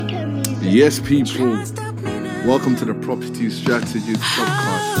Yes, people. Welcome to the Property Strategies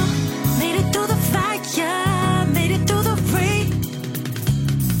Podcast. Made it through the fire, made it through the rain,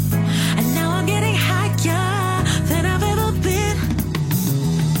 and now I'm getting higher than I've ever been.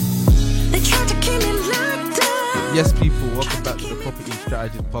 They tried to keep me locked up. Yes, people, welcome back to the Property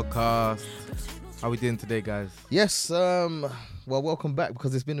Strategies Podcast. How we doing today, guys? Yes, well, welcome back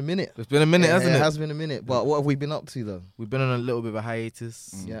because it's been a minute. It's been a minute, hasn't it? It has been a minute, but what have we been up to though? We've been on a little bit of a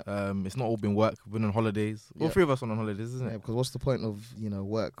hiatus. Yeah. It's not all been work. We've been on holidays. All Yeah. three of us on holidays, isn't Yeah, it? because what's the point of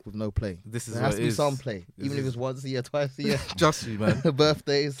work with no play? This is There what has to it be is. some play, This even if is- it's once a year, twice a year, Trust me, man.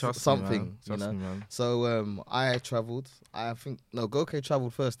 birthdays, Trust something. me, man. Trust me, man. So I travelled. I think Goke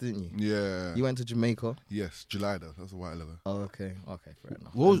travelled first, didn't you? Yeah. You went to Jamaica. Yes, July though. That's a while ago. Oh, okay, fair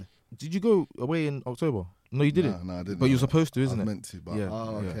enough. Did you go away in October? No, you didn't. No, I didn't. But you're supposed to, isn't I it? was meant to, but Yeah.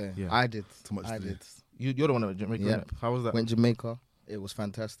 Oh, okay. yeah. I did. Too much I to do. did. You're the one that went to Jamaica. Yeah. innit? How was that? Went Jamaica. It was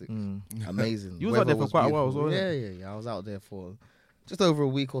fantastic. Amazing. You was out there Weather for quite a while beautiful. as well, Yeah. I was out there for just over a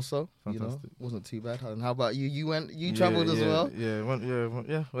week or so. Fantastic. Wasn't too bad. And how about you? You travelled as well. Went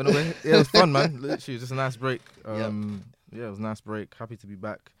away. Yeah, it was fun, man. Literally, just a nice break. Yeah, it was a nice break. Happy to be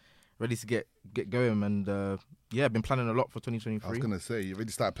back, ready to get going, and I've been planning a lot for 2023. I was gonna say you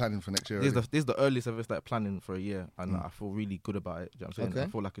already started planning for next year. This already. is the earliest I've ever started planning for a year, and I feel really good about it. Do you know what I'm saying? Okay.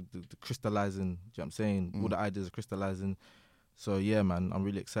 I feel like the crystallizing. Do you know what I'm saying? All the ideas are crystallizing. So yeah, man, I'm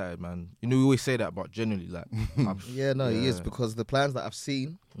really excited, man. You know, we always say that, but generally, like, He is because the plans that I've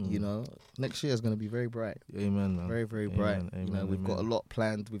seen, next year is going to be very bright. Amen, man. Very, very Amen, bright. amen, We've got a lot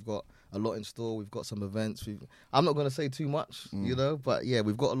planned. We've got a lot in store. We've got some events. I'm not going to say too much, but yeah,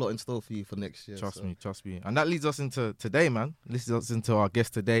 we've got a lot in store for you for next year. Trust me. And that leads us into today, man. Leads us into our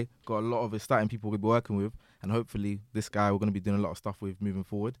guest today. Got a lot of exciting people we'll be working with, and hopefully this guy we're going to be doing a lot of stuff with moving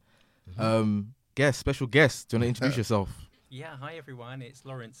forward. Special guest. Do you want to introduce yourself? Yeah, hi everyone, it's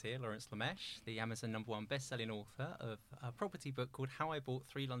Lawrence here, Lawrence Lamesh, the Amazon #1 best-selling author of a property book called How I Bought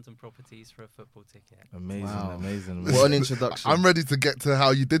 3 London Properties for a Football Ticket. Amazing. What an introduction. I'm ready to get to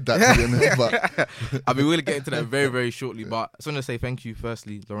how you did that. To be honest, but I mean, we're going to get into that very, very shortly, but I just want to say thank you,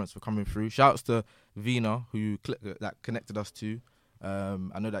 firstly, Lawrence, for coming through. Shouts to Vina, who that connected us to.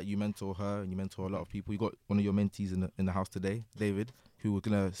 I know that you mentor her and you mentor a lot of people. You got one of your mentees in the house today, David, who we're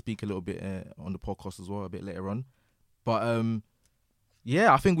going to speak a little bit on the podcast as well, a bit later on. But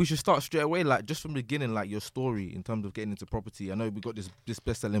I think we should start straight away, like just from the beginning, like your story in terms of getting into property. I know we got this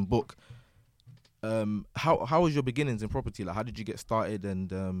best-selling book. How was your beginnings in property? Like, how did you get started?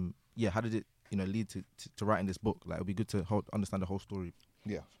 And how did it lead to writing this book? Like, it'd be good to understand the whole story.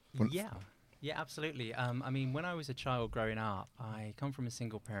 Yeah, absolutely. I mean, when I was a child growing up, I come from a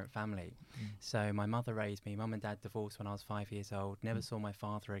single-parent family. So my mother raised me. Mum and dad divorced when I was 5 years old. Never saw my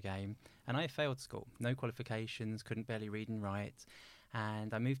father again. And I failed school. No qualifications, couldn't barely read and write.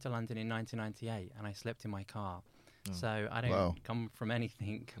 And I moved to London in 1998, and I slept in my car. So I don't come from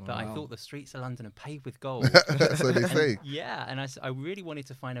anything, but I thought the streets of London are paved with gold. so they say. Yeah, and I really wanted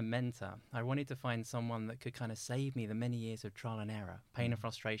to find a mentor. I wanted to find someone that could kind of save me the many years of trial and error, pain and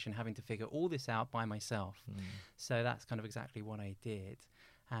frustration, having to figure all this out by myself. So that's kind of exactly what I did.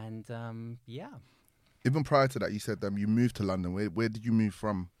 And Even prior to that, you said you moved to London. Where did you move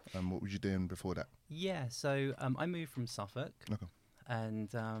from? What was you doing before that? Yeah, so I moved from Suffolk. Okay.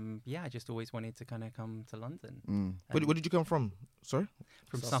 And I just always wanted to kind of come to London. Where did you come from? Sorry?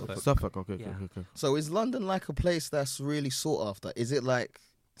 From Suffolk. Suffolk, okay. So is London like a place that's really sought after? Is it like,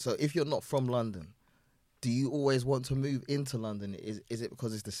 so if you're not from London, do you always want to move into London? Is it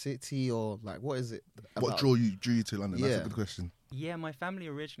because it's the city, or like what is it about? What drew you to London? That's Yeah. a good question. Yeah, my family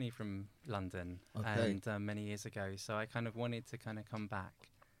originally from London and many years ago. So I kind of wanted to kind of come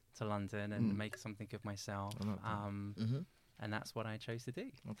back to London and make something of myself. And that's what I chose to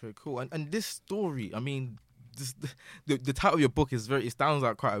do. Okay, cool. And this story, I mean, the title of your book is it stands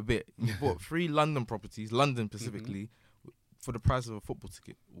out quite a bit. You bought 3 London properties, London specifically, for the price of a football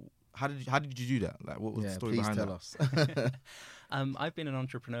ticket. How did you do that? Like, what was the story behind that? Please tell us. I've been an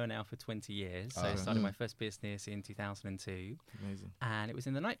entrepreneur now for 20 years. So I started my first business in 2002. Amazing. And it was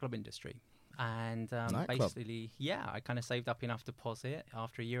in the nightclub industry. And basically, I kind of saved up enough deposit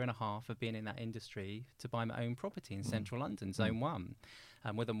after a year and a half of being in that industry to buy my own property in central London, Zone 1.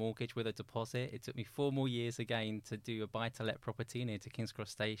 With a mortgage, with a deposit. It took me 4 more years again to do a buy-to-let property near to King's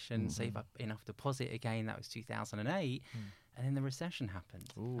Cross Station, save up enough deposit again. That was 2008. And then the recession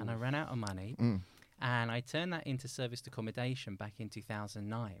happened. And I ran out of money. And I turned that into serviced accommodation back in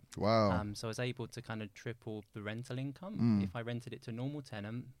 2009. Wow. So I was able to kind of triple the rental income. If I rented it to a normal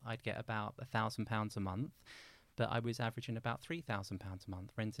tenant, I'd get about £1,000 a month. but I was averaging about £3,000 a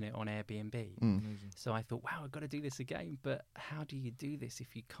month renting it on Airbnb. So I thought, wow, I've got to do this again. But how do you do this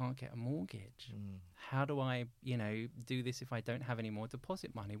if you can't get a mortgage? How do I, do this if I don't have any more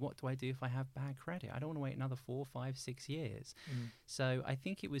deposit money? What do I do if I have bad credit? I don't want to wait another 4, 5, 6 years. So I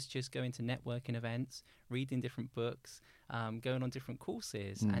think it was just going to networking events, reading different books, going on different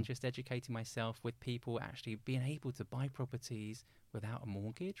courses, and just educating myself with people actually being able to buy properties without a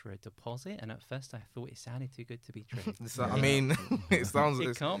mortgage or a deposit. And at first I thought it sounded too good to be true. I mean, it sounds.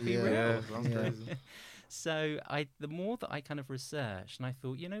 It can't be yeah, real. Yeah, it sounds crazy. So the more that I kind of researched, and I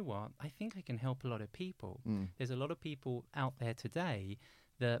thought, you know what, I think I can help a lot of people. There's a lot of people out there today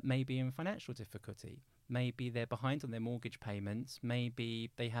that may be in financial difficulty. Maybe they're behind on their mortgage payments. Maybe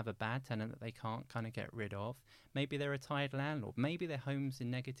they have a bad tenant that they can't kind of get rid of. Maybe they're a tired landlord. Maybe their home's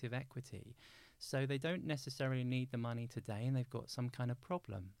in negative equity. So they don't necessarily need the money today and they've got some kind of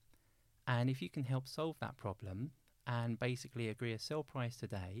problem. And if you can help solve that problem and basically agree a sell price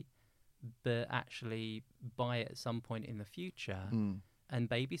today, but actually buy it at some point in the future and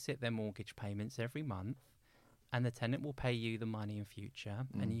babysit their mortgage payments every month, and the tenant will pay you the money in future,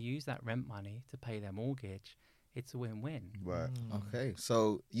 and you use that rent money to pay their mortgage, it's a win-win. Right. Okay,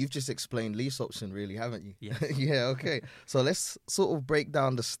 so you've just explained lease option, really, haven't you? Yeah. Yeah, okay. So let's sort of break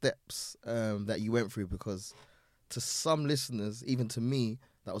down the steps that you went through, because to some listeners, even to me,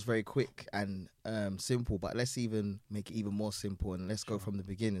 that was very quick and simple, but let's even make it even more simple, and let's go from the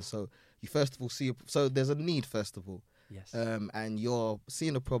beginning. So you first of all so there's a need, first of all. Yes. And you're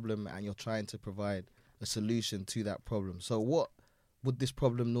seeing a problem and you're trying to provide a solution to that problem. So what would this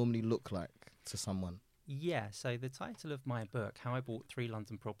problem normally look like to someone? Yeah, so the title of my book, How I Bought 3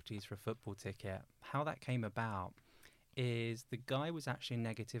 London Properties for a Football Ticket, how that came about is the guy was actually in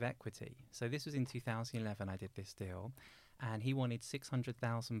negative equity. So this was in 2011 I did this deal, and he wanted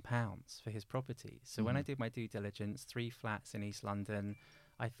 £600,000 for his property. So when I did my due diligence, 3 flats in East London,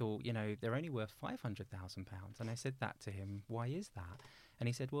 I thought, they're only worth £500,000. And I said that to him, why is that? And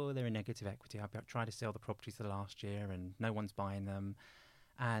he said, well, they're in negative equity. I've tried to sell the properties the last year and no one's buying them.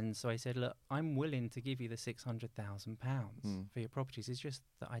 And so I said, look, I'm willing to give you the £600,000 for your properties. It's just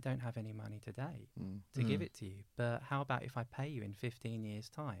that I don't have any money today to give it to you. But how about if I pay you in 15 years'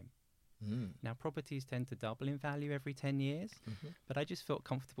 time? Now, properties tend to double in value every 10 years, but I just felt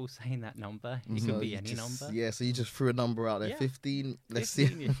comfortable saying that number. It could be any number. Yeah, so you just threw a number out there, Yeah. 15. Let's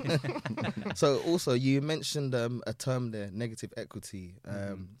 15, see. So also, you mentioned a term there, negative equity.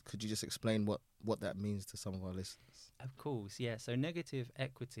 Could you just explain what that means to some of our listeners? Of course, yeah. So negative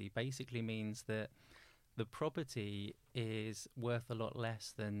equity basically means that the property is worth a lot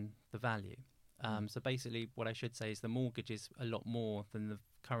less than the value. So basically what I should say is the mortgage is a lot more than the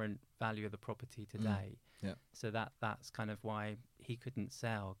current value of the property today. Yeah. So that's kind of why he couldn't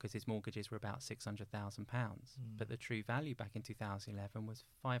sell, because his mortgages were about £600,000. But the true value back in 2011 was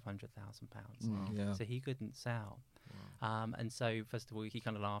 £500,000. Yeah. So he couldn't sell. And so first of all, he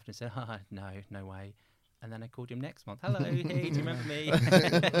kind of laughed and said, no way. And then I called him next month. Hello, hey, do you remember me?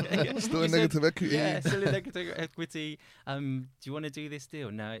 Still He in said, negative equity. Yeah, still in negative equity. Do you want to do this deal?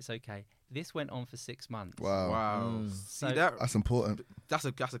 No, it's okay. This went on for 6 months. Wow. So See, that's important.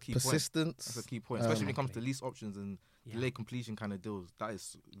 a key point. Persistence. That's a key point, especially when it comes to Exactly. lease options and delay completion kind of deals. That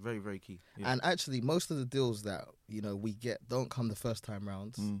is very, very key. Yeah. And actually, most of the deals that we get don't come the first time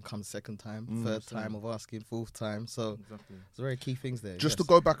round. Come the second time, third time of asking, fourth time. So Exactly. there's very key things there. Just to yes.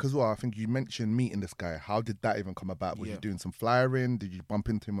 go back as well, I think you mentioned meeting this guy. How did that even come about? Was you doing some flyering? Did you bump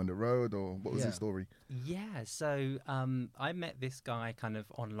into him on the road, or what was his story? Yeah, so I met this guy kind of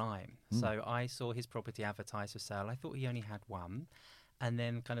online. So I saw his property advertised for sale. I thought he only had one. And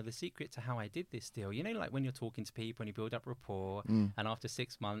then kind of the secret to how I did this deal, like when you're talking to people and you build up rapport, and after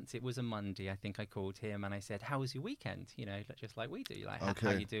 6 months, it was a Monday, I think I called him and I said, how was your weekend? Just like we do,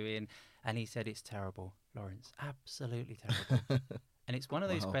 how you doing? And he said, it's terrible, Lawrence, absolutely terrible. And it's one of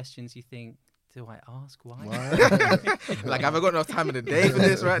those questions you think, do I ask why? Like, have I got enough time in the day for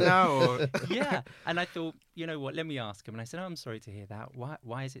this right now? Or? Yeah. And I thought, you know what, let me ask him. And I said, I'm sorry to hear that.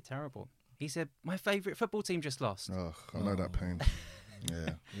 Why is it terrible? He said, my favourite football team just lost. Oh, I know that pain.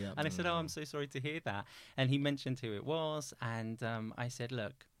 Yeah. And I said, I'm so sorry to hear that. And he mentioned who it was. And I said,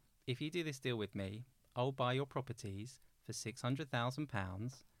 look, if you do this deal with me, I'll buy your properties for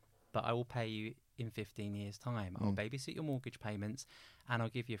 £600,000, but I will pay you in 15 years' time. I'll babysit your mortgage payments, and I'll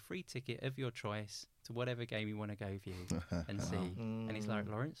give you a free ticket of your choice to whatever game you want to go view and see. And he's like,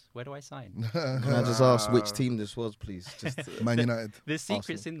 Lawrence, where do I sign? Can I just ask which team this was, please? Just Man United. The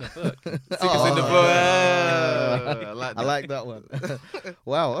secret's in the book. Secrets in the book. I like that one.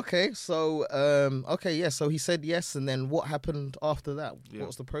 Wow. Okay. So, So he said yes, and then what happened after that? Yeah. What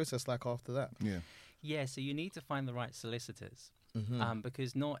was the process like after that? Yeah. Yeah, so you need to find the right solicitors.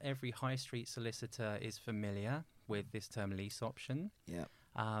 Because not every high street solicitor is familiar with this term lease option. Yeah.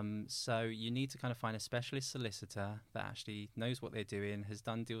 So you need to kind of find a specialist solicitor that actually knows what they're doing, has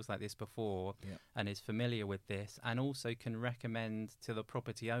done deals like this before, and is familiar with this, and also can recommend to the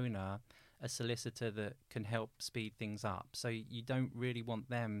property owner a solicitor that can help speed things up. So you don't really want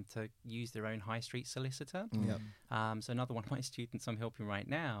them to use their own high street solicitor. So another one of my students I'm helping right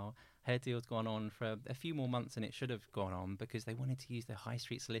now, her deal's gone on for a few more months than it should have gone on because they wanted to use their high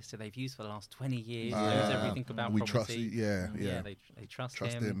street solicitor they've used for the last 20 years, knows everything about we property. Trust, They trust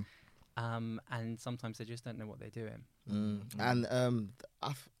him. And sometimes they just don't know what they're doing. And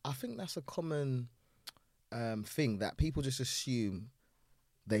I think that's a common thing that people just assume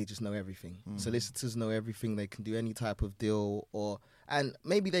they just know everything. Solicitors know everything. They can do any type of deal, and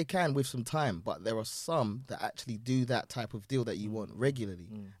maybe they can with some time, but there are some that actually do that type of deal that you want regularly,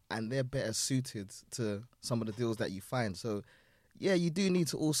 and they're better suited to some of the deals that you find. So yeah, you do need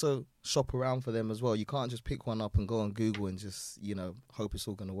to also shop around for them as well. You can't just pick one up and go on Google and just, hope it's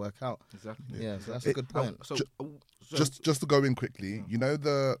all going to work out. Exactly. Yeah, so that's a good point. Just to go in quickly,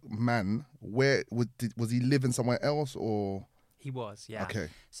 the man, where was he living somewhere else or? He was, yeah. Okay.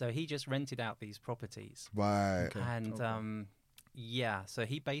 So he just rented out these properties. Right. Okay. And so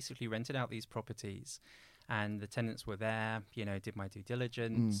he basically rented out these properties and the tenants were there, did my due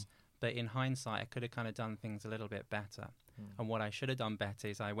diligence. But in hindsight, I could have kind of done things a little bit better. And what I should have done better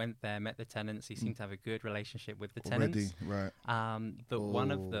is I went there, met the tenants. He seemed to have a good relationship with the tenants. Right. But one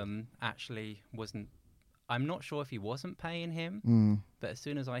of them actually wasn't, I'm not sure if he wasn't paying him, but as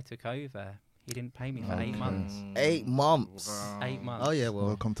soon as I took over, he didn't pay me for 8 months. 8 months. Wow. 8 months. Oh yeah, well,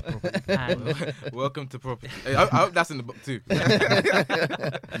 Welcome to property. And Welcome to property. I hope that's in the book too.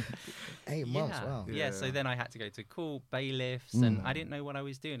 8 months. Wow. Yeah, so then I had to go to court, bailiffs, and I didn't know what I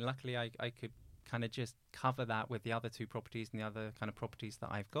was doing. Luckily, I could kind of just cover that with the other 2 properties and the other kind of properties that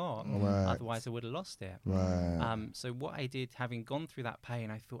I've got. Right. Otherwise, I would have lost it. Right. So what I did, having gone through that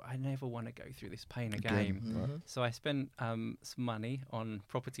pain, I thought I never want to go through this pain again. So I spent some money on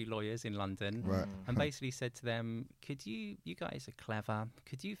property lawyers in London, Right. and basically said to them, "Could you guys are clever.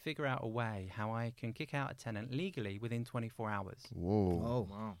 Could you figure out a way how I can kick out a tenant legally within 24 hours?" Whoa. Oh,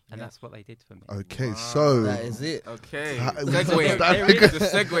 Wow. And that's what they did for me. Okay, so that is it. Okay. There Segue. The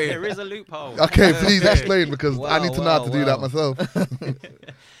segue. There is a loophole. okay, please explain because I Wow, need to know how to do that wow. myself.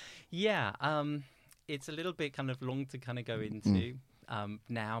 Yeah, it's a little bit kind of long to kind of go into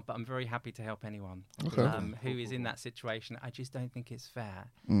now, but I'm very happy to help anyone Okay. who is in that situation. I just don't think it's fair.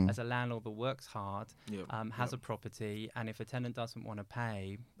 As a landlord that works hard, has a property, and if a tenant doesn't want to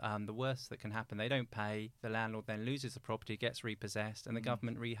pay, the worst that can happen, they don't pay, the landlord then loses the property, gets repossessed, and the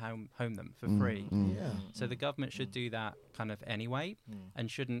government home them for free. Yeah. So the government should do that kind of anyway,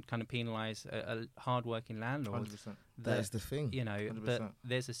 and shouldn't kind of penalise a hard-working landlord. 100%. That is the thing. But 100%.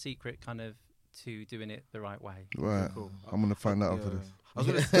 there's a secret kind of to doing it the right way. Right. Cool. I'm gonna find out after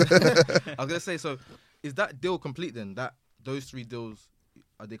Yeah. this. I was gonna say, so is that deal complete then? That those 3 deals,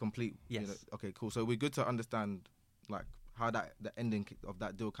 are they complete? Yes. Okay, cool. So we're good to understand like how the ending of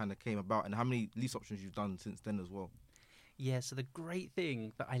that deal kind of came about and how many lease options you've done since then as well. Yeah, so the great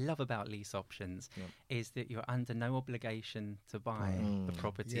thing that I love about lease options is that you're under no obligation to buy the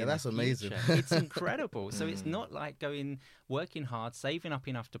property. Yeah, in that's the amazing. future. It's incredible. So it's not like working hard, saving up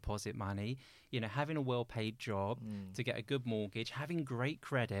enough deposit money, having a well-paid job to get a good mortgage, having great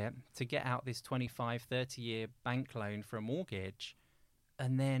credit to get out this 25, 30-year bank loan for a mortgage,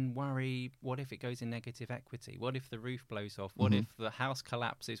 and then worry, what if it goes in negative equity? What if the roof blows off? What if the house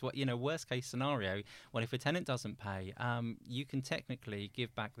collapses? Worst case scenario, what if a tenant doesn't pay? You can technically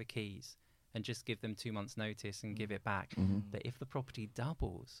give back the keys and just give them 2 months notice and give it back. But if the property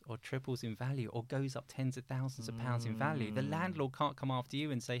doubles or triples in value or goes up tens of thousands of pounds in value, the landlord can't come after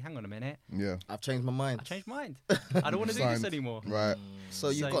you and say, hang on a minute, Yeah. I've changed my mind. I changed my mind. I don't want to do this Signed. anymore. Right. So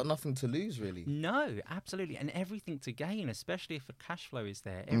you've So- got nothing to lose, really. No, absolutely. And everything to gain, especially if the cash flow is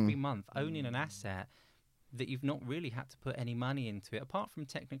there every month, owning an asset that you've not really had to put any money into it, apart from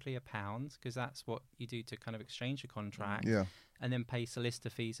technically £1, because that's what you do to kind of exchange a contract, Yeah. and then pay solicitor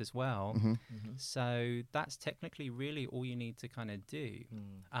fees as well. So that's technically really all you need to kind of do.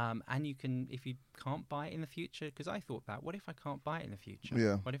 And you can, if you can't buy it in the future, because I thought that, what if I can't buy it in the future?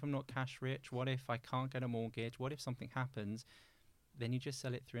 Yeah. What if I'm not cash rich? What if I can't get a mortgage? What if something happens? Then you just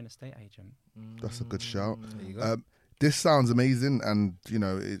sell it through an estate agent. That's a good shout. There you go. This sounds amazing, and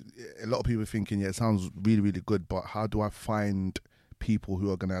a lot of people are thinking, yeah, it sounds really, really good. But how do I find people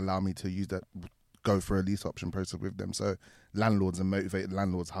who are going to allow me to use that, go for a lease option process with them? So, landlords and motivated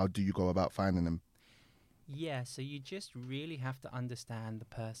landlords, how do you go about finding them? Yeah, so you just really have to understand the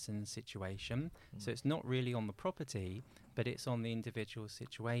person's situation. So it's not really on the property, but it's on the individual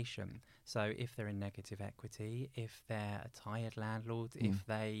situation. So if they're in negative equity, if they're a tired landlord, if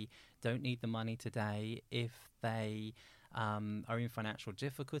they don't need the money today, if they are in financial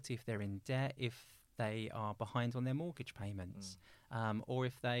difficulty, if they're in debt, if they are behind on their mortgage payments, or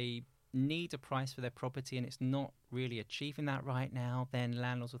if they need a price for their property and it's not really achieving that right now, then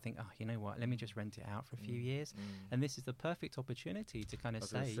landlords will think, oh, you know what, let me just rent it out for a few years. And this is the perfect opportunity to kind of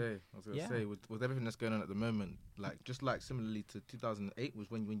say, I was gonna say with everything that's going on at the moment, like just like similarly to 2008 was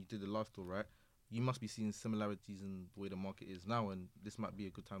when you did the last tour, right? You must be seeing similarities in the way the market is now, and this might be a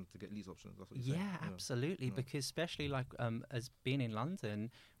good time to get lease options. That's what you're saying. Yeah, absolutely. Because especially like as being in London,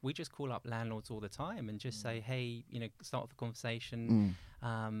 we just call up landlords all the time and just say, hey, start the conversation.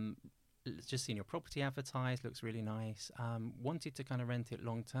 Just seen your property advertised, looks really nice. Wanted to kind of rent it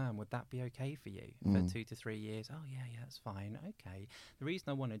long term. Would that be okay for you for 2 to 3 years? Oh yeah, that's fine. Okay. The reason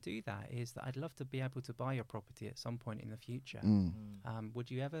I want to do that is that I'd love to be able to buy your property at some point in the future. Would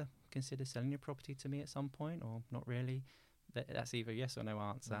you ever consider selling your property to me at some point, or not really? That's either yes or no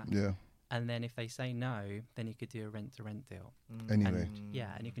answer. Yeah. And then if they say no, then you could do a rent-to-rent deal. Anyway.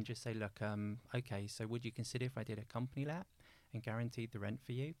 And you can just say, look, okay, so would you consider if I did a company let and guaranteed the rent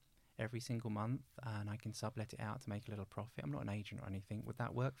for you every single month, and I can sublet it out to make a little profit? I'm not an agent or anything. Would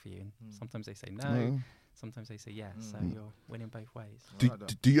that work for you? And sometimes they say no. Sometimes they say yes. So you're winning both ways.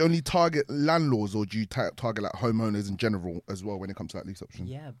 Do you only target landlords, or do you target like homeowners in general as well when it comes to like lease options?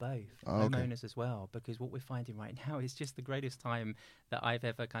 Yeah, both. Oh, okay. Homeowners as well, because what we're finding right now is just the greatest time that I've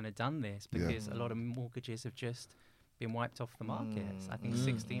ever kind of done this, because a lot of mortgages have just been wiped off the markets. I think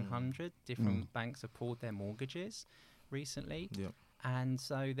 1,600 different banks have pulled their mortgages recently. Yep. And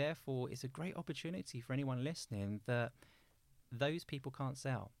so, therefore, it's a great opportunity for anyone listening that those people can't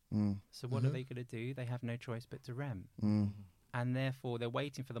sell. So what are they going to do? They have no choice but to rent. And therefore, they're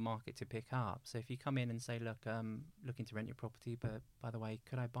waiting for the market to pick up. So if you come in and say, look, looking to rent your property, but by the way,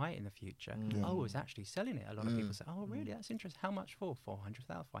 could I buy it in the future? Oh, it's actually selling it. A lot of people say, oh, really? That's interesting. How much for?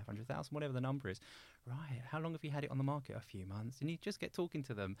 400,000, 500,000, whatever the number is. Right. How long have you had it on the market? A few months. And you just get talking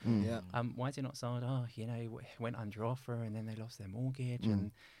to them. Why is it not sold? Oh, it went under offer and then they lost their mortgage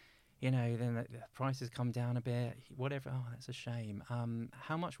and then the prices come down a bit, whatever. Oh, that's a shame.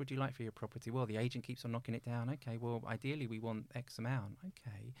 How much would you like for your property? Well, the agent keeps on knocking it down. Okay, well, ideally we want X amount.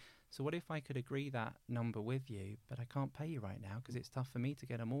 Okay, so what if I could agree that number with you, but I can't pay you right now because it's tough for me to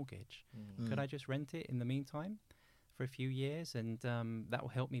get a mortgage? Could I just rent it in the meantime for a few years, and that will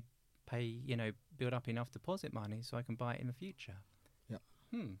help me pay, build up enough deposit money so I can buy it in the future?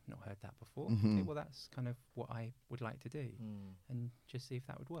 Not heard that before. Okay, well, that's kind of what I would like to do, and just see if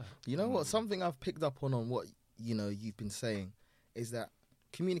that would work. You know what? Something I've picked up on what you've been saying is that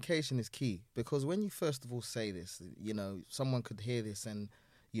communication is key, because when you first of all say this, someone could hear this and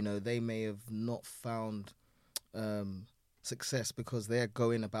they may have not found success because they're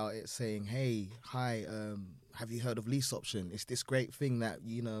going about it saying, hey, hi, have you heard of lease option? It's this great thing that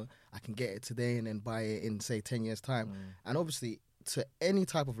I can get it today and then buy it in say 10 years time. And obviously, to any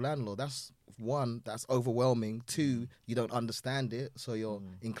type of landlord, that's one, that's overwhelming. Two, you don't understand it, so you're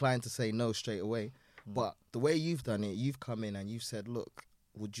inclined to say no straight away. But the way you've done it, you've come in and you've said, look,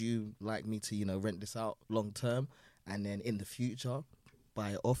 would you like me to rent this out long term, and then in the future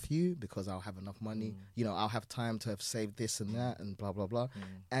buy it off you because I'll have enough money, I'll have time to have saved this and that and blah blah blah.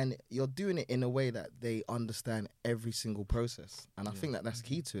 And you're doing it in a way that they understand every single process, and I think that's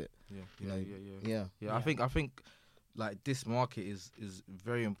key to it. I think like this market is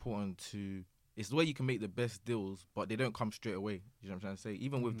very important to. It's the way you can make the best deals, but they don't come straight away. You know what I'm trying to say?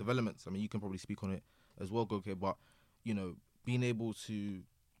 Even with developments, I mean, you can probably speak on it as well, Goke, but being able to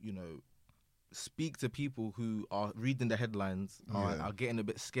speak to people who are reading the headlines, are getting a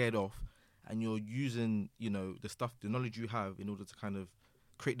bit scared off, and you're using the knowledge you have in order to kind of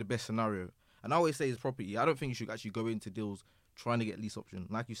create the best scenario. And I always say, it's property. I don't think you should actually go into deals trying to get lease option.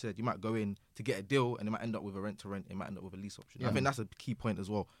 Like you said, you might go in to get a deal and it might end up with a rent to rent, it might end up with a lease option. I think that's a key point as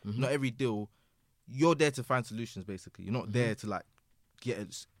well. Not every deal, you're there to find solutions basically. You're not there to like get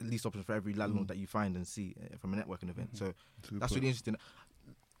a lease option for every landlord that you find and see from a networking event. So that's really interesting.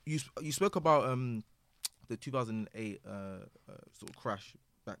 You spoke about the 2008 sort of crash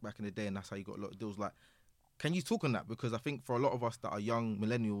back in the day, and that's how you got a lot of deals. Like, can you talk on that? Because I think for a lot of us that are young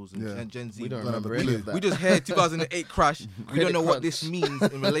millennials and Gen Z, we don't remember any of that. We just heard 2008 crash. We don't know what this means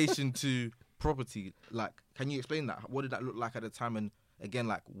in relation to property. Like, can you explain that? What did that look like at the time? And again,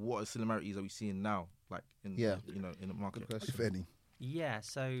 like, what similarities are we seeing now? Like, in the market, if any. Yeah,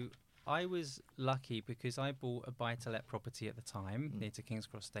 so I was lucky because I bought a buy-to-let property at the time near to King's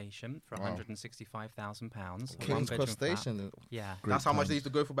Cross Station for £165,000. King's Cross Station. Yeah. That's how much they used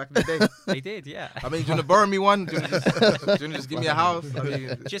to go for back in the day. They did, yeah. I mean, do you want to borrow me one? Do you want to just give me a house? I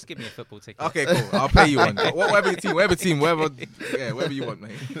mean, Just give me a football ticket. okay, cool. I'll pay you one. Whatever you want,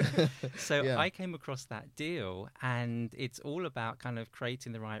 mate. So I came across that deal, and it's all about kind of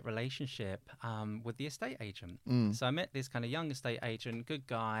creating the right relationship with the estate agent. So I met this kind of young estate agent, good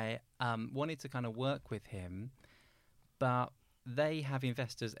guy, wanted to kind of work with him, but they have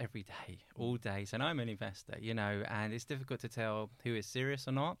investors every day, all day. So I'm an investor, you know, and it's difficult to tell who is serious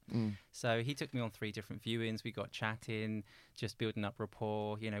or not. So he took me on 3 different viewings. We got chatting, just building up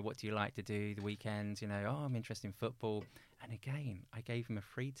rapport. You know, what do you like to do the weekends? You know, oh, I'm interested in football. And again, I gave him a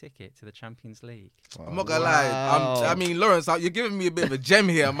free ticket to the Champions League. I'm not gonna lie. I mean, Lawrence, you're giving me a bit of a gem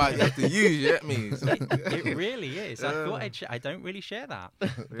here. I might have to use. You get me? So. It really is. I thought I don't really share that,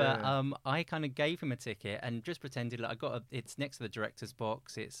 but I kind of gave him a ticket and just pretended like it's next to the director's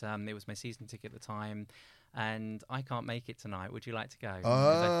box. It was my season ticket at the time. And I can't make it tonight. Would you like to go?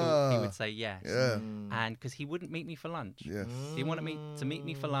 Because I thought he would say yes. Yeah. And because he wouldn't meet me for lunch. Yes. He wanted me to meet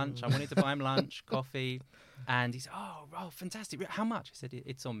me for lunch. I wanted to buy him lunch, coffee. And he said, oh, fantastic. How much? I said,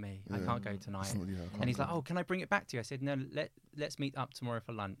 it's on me. I can't go tonight. And he's like, oh, can I bring it back to you? I said, no, let's meet up tomorrow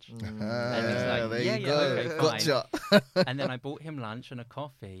for lunch. And he's like, okay, fine. Gotcha. And then I bought him lunch and a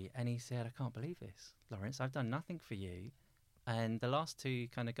coffee. And he said, I can't believe this, Lawrence. I've done nothing for you. And the last 2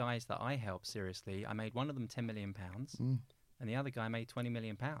 kind of guys that I helped seriously, I made one of them £10 million, and the other guy made £20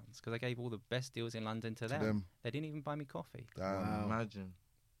 million because I gave all the best deals in London to them. They didn't even buy me coffee. Wow. Imagine.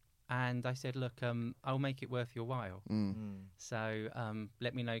 And I said, look, I'll make it worth your while. So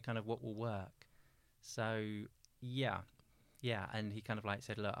let me know kind of what will work. So yeah. And he kind of like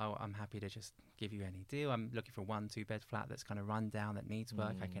said, look, I'm happy to just give you any deal. I'm looking for a 1-2 bed flat that's kind of run down, that needs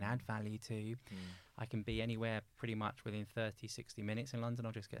work. I can add value to. I can be anywhere pretty much within 30, 60 minutes in London.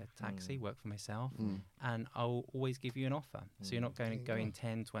 I'll just get a taxi, work for myself, and I'll always give you an offer. So you're not going to go in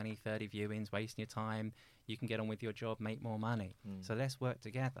 10, 20, 30 viewings, wasting your time. You can get on with your job, make more money. So let's work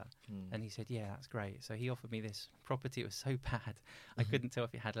together. And he said, yeah, that's great. So he offered me this property. It was so bad. I couldn't tell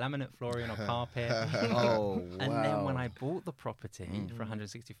if it had laminate flooring or carpet. And then when I bought the property for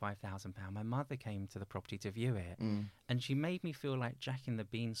 £165,000, my mother came to the property to view it. And she made me feel like Jack in the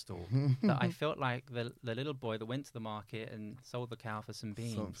Beanstalk. That I felt like the little boy that went to the market and sold the cow for some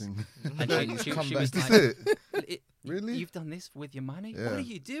beans. And she was like, really? You've done this with your money? Yeah. What are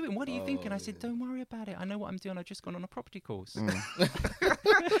you doing? What are you thinking? I said, don't worry about it. I know what I'm doing. I've just gone on a property course.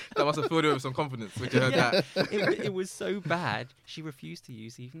 That must have filled her with some confidence when you heard that. It was so bad, she refused to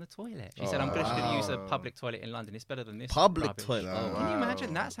use even the toilet. She said, I'm just going to use a public toilet in London. It's better than this public toilet. Can you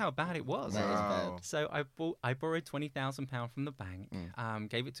imagine? That's how bad it was. That is bad. So I borrowed £20,000 from the bank,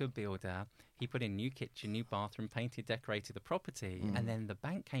 gave it to a builder. He put in new kitchen, new bathroom, painted, decorated the property. And then the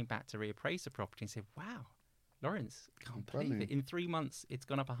bank came back to reappraise the property and said, wow, Lawrence, can't believe it. In 3 months, it's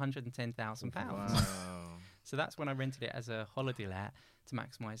gone up £110,000. Wow. So that's when I rented it as a holiday let to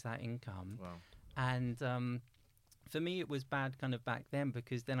maximise that income. Wow. And for me, it was bad kind of back then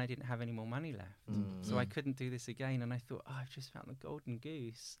because then I didn't have any more money left. So I couldn't do this again. And I thought, I've just found the golden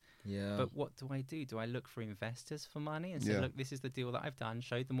goose. Yeah. But what do I do? Do I look for investors for money and say, look, this is the deal that I've done,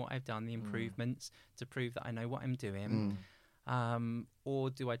 show them what I've done, the improvements to prove that I know what I'm doing? Or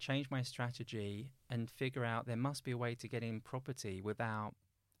do I change my strategy and figure out there must be a way to get in property without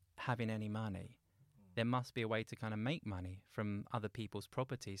having any money? There must be a way to kind of make money from other people's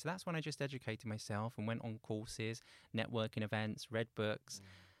property. So that's when I just educated myself and went on courses, networking events, read books,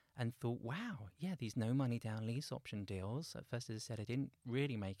 and thought, wow, yeah, these no money down lease option deals. At first, as I said, it didn't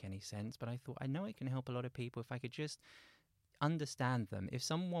really make any sense, but I thought, I know it can help a lot of people if I could just understand them. If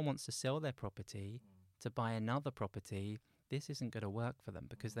someone wants to sell their property to buy another property, this isn't going to work for them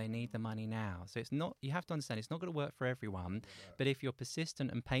because they need the money now. So it's not, you have to understand, it's not going to work for everyone, but if you're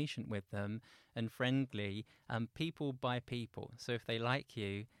persistent and patient with them and friendly, people buy people. So if they like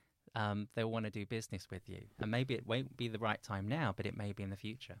you, they'll want to do business with you. And maybe it won't be the right time now, but it may be in the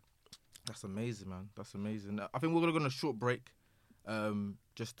future. That's amazing, man. That's amazing. I think we're going to go on a short break,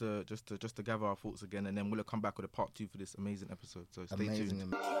 just to gather our thoughts again, and then we'll come back with a part 2 for this amazing episode. So stay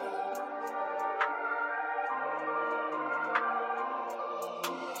tuned.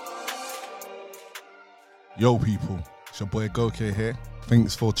 Yo people, it's your boy Goke here.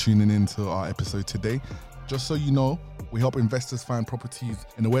 Thanks for tuning in to our episode today. Just so you know, we help investors find properties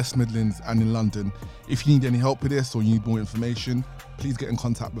in the West Midlands and in London. If you need any help with this or you need more information, please get in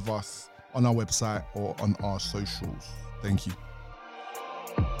contact with us on our website or on our socials. Thank you.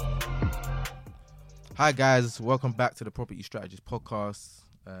 Hi guys, welcome back to the Property Strategist Podcast.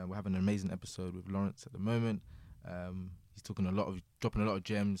 We're having an amazing episode with Lawrence at the moment. He's dropping a lot of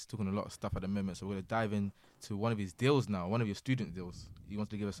gems, talking a lot of stuff at the moment. So we're going to dive into one of his deals now, one of your student deals. He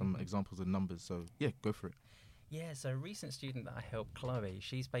wants to give us some examples of numbers. So yeah, go for it. Yeah, so a recent student that I helped, Chloe,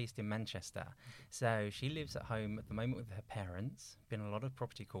 she's based in Manchester. So she lives at home at the moment with her parents, been on a lot of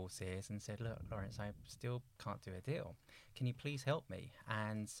property courses, and said, look, Lawrence, I still can't do a deal. Can you please help me?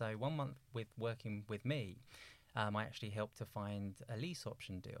 And so 1 month with working with me, I actually helped to find a lease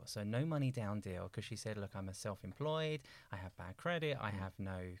option deal. So no money down deal, because she said, look, I'm a self-employed, I have bad credit, I have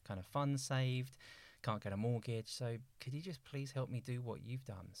no kind of funds saved, can't get a mortgage, so could you just please help me do what you've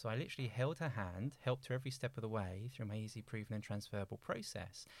done? So I literally held her hand, helped her every step of the way through my easy, proven and transferable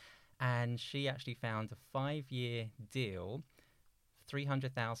process. And she actually found a 5-year deal,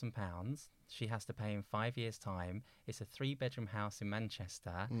 £300,000 she has to pay in 5 years' time. It's a 3-bedroom house in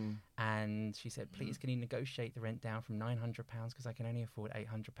Manchester. And she said, please, can you negotiate the rent down from £900 because I can only afford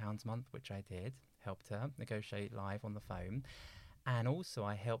 £800 a month, which I did. Helped her negotiate live on the phone. And also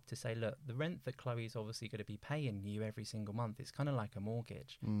I helped to say, look, the rent that Chloe's obviously going to be paying you every single month, it's kind of like a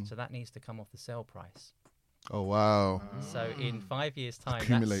mortgage. So that needs to come off the sale price. Oh, wow. So in 5 years' time,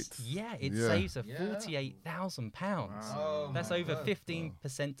 Accumulates. it saves her £48,000. Oh, That's my over God.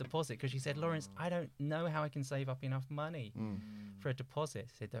 15% deposit. Because she said, Lawrence, I don't know how I can save up enough money for a deposit.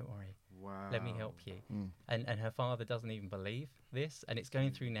 I said, don't worry. Wow. Let me help you. And her father doesn't even believe this. And it's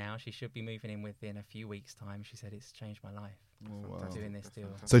going through now. She should be moving in within a few weeks' time. She said, it's changed my life. wow. Doing this deal.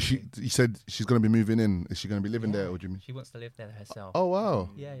 So you said she's going to be moving in. Is she going to be living there, or do you mean? She wants to live there herself. Oh, wow.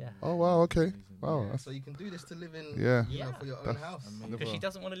 Yeah. Oh, wow. Okay. Wow. Yeah, so you can do this to live in, Yeah. you know, for your own house. Because she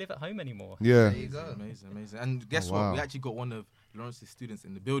doesn't want to live at home anymore. Yeah. There you go. Amazing. And guess Oh, what? wow. We actually got one of Lawrence's students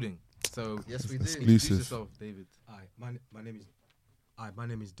in the building. So Yes, we do. Exclusive. introduce yourself, David. Hi, my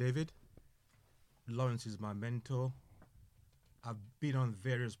name is David. Lawrence is my mentor. I've been on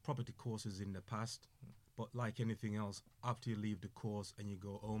various property courses in the past, but like anything else, after you leave the course and you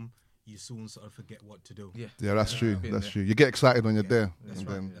go home, you soon sort of forget what to do. Yeah. Yeah, that's true. Been That's there. true. You get excited when you're Yeah, there. That's and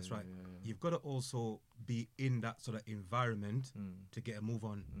right. then- That's right. You've got to also be in that sort of environment to get a move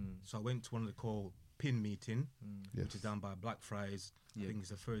on. So I went to one of the called PIN meeting, which Yes. is down by Blackfriars. Yeah. I think it's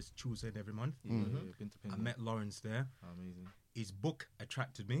the first Tuesday in every month. Yeah, been to Pin, I yeah. met Lawrence there. Amazing. His book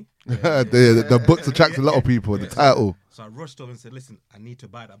attracted me. The books attract a lot of people. The title. So I rushed over and said, listen, I need to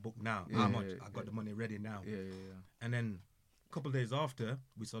buy that book now. Yeah, How much? yeah, I got the money ready now. Yeah. And then a couple of days after,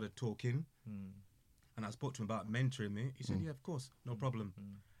 we started talking. And I spoke to him about mentoring me. He said, yeah, of course, no problem.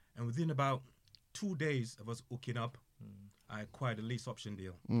 And within about 2 days of us hooking up, I acquired a lease option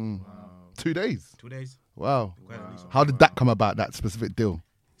deal. Mm. 2 days. 2 days. Wow. Acquired a lease option. How did that come about, that specific deal?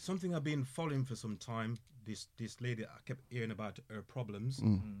 Something I've been following for some time. This lady, I kept hearing about her problems.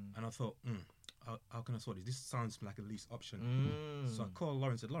 And I thought, how can I sort this? This sounds like a lease option. So I called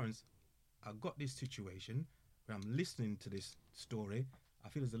Lawrence and said, Lawrence, I've got this situation where I'm listening to this story. I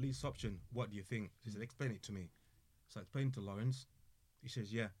feel it's a lease option. What do you think? He said, explain it to me. So I explained to Lawrence. He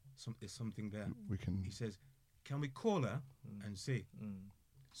says, yeah, there's something there. We can. He says, can we call her and see?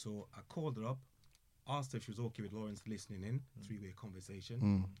 So I called her up, asked her if she was okay with Lawrence listening in, 3-way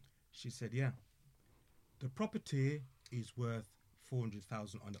conversation. She said, yeah. The property is worth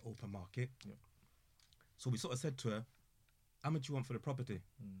 400,000 on the open market. Yep. So we sort of said to her, how much you want for the property?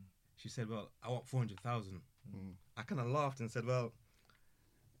 She said, well, I want 400,000. I kind of laughed and said, well,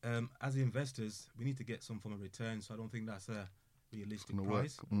 as investors, we need to get some form of return, so I don't think that's a realistic Gonna work.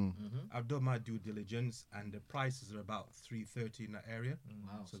 price. I've done my due diligence, and the prices are about 330 in that area.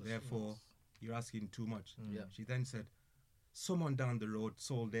 Wow. So therefore, you're asking too much. Yeah. She then said, someone down the road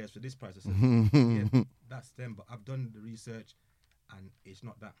sold theirs for this price. I said, yeah, that's them, but I've done the research, and it's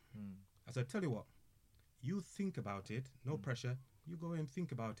not that. I said, tell you what, you think about it, no pressure. You go and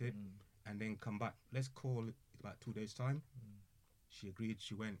think about it, and then come back. Let's call it about 2 days' time. She agreed.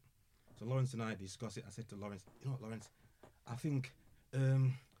 She went. So Lawrence and I discussed it. I said to Lawrence, you know what, Lawrence, I think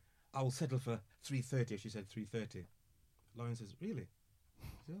I will settle for 330. She said 330. Lawrence says, really? I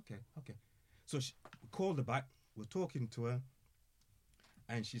said, okay. So she called her back. We're talking to her,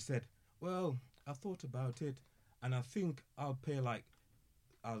 and she said, well, I thought about it, and I think I'll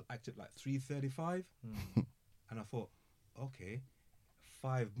accept like 335. And I thought, okay,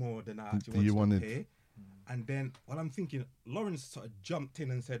 5 more than I actually wanted to pay. And then while I'm thinking, Lawrence sort of jumped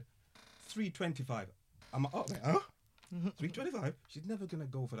in and said, 325. I'm like, oh, huh? 325? She's never going to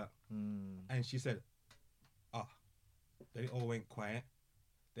go for that. And she said, then it all went quiet.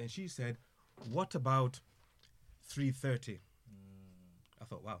 Then she said, what about 330? I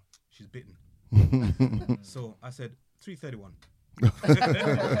thought, wow, she's bitten. So I said, 331.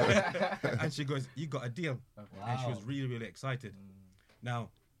 And she goes, you got a deal. And she was really, really excited. Now,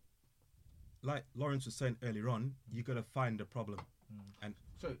 like Lawrence was saying earlier on, you got to find the problem. And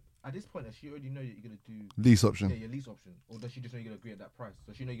So at this point, does she already know that you're gonna do Lease option. your lease option, or does she just know you're gonna agree at that price?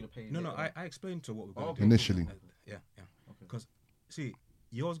 Does she know you're gonna pay? no, later on? I explained to her what we're going Oh, to okay. do. Initially. Yeah. Because, see,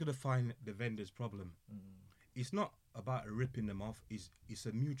 you're always going to find the vendor's problem. It's not about ripping them off. It's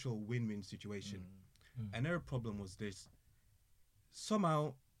a mutual win-win situation. And her problem was this.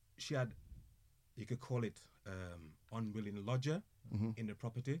 Somehow, she had, you could call it unwilling lodger in the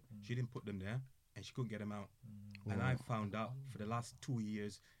property. She didn't put them there, and she couldn't get them out. And I found out for the last 2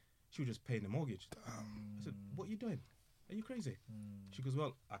 years, she was just paying the mortgage. I said, what are you doing? Are you crazy? She goes,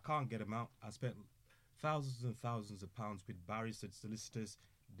 well, I can't get them out. I spent thousands and thousands of pounds with barristers, solicitors.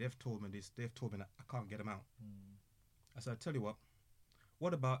 They've told me this. They've told me that I can't get them out. I said, I tell you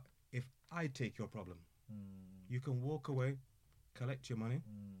what about if I take your problem? You can walk away, collect your money.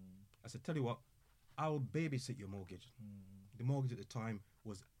 I said, tell you what, I'll babysit your mortgage. The mortgage at the time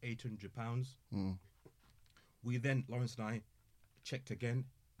was £800. We then, Lawrence and I, checked again,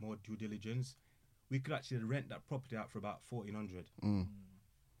 more due diligence. We could actually rent that property out for about 1,400,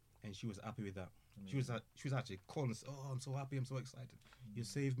 and she was happy with that. She was actually calling us. Oh, I'm so happy. I'm so excited. You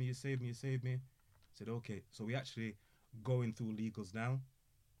saved me. You saved me. You saved me. I said okay. So we actually going through legals now,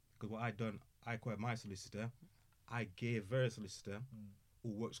 because what I done, I acquired my solicitor. I gave her a solicitor who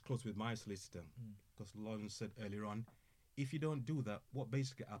works close with my solicitor, because Lawrence said earlier on, if you don't do that, what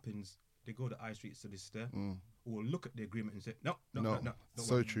basically happens? They go to High Street solicitor, who will look at the agreement and say, no, don't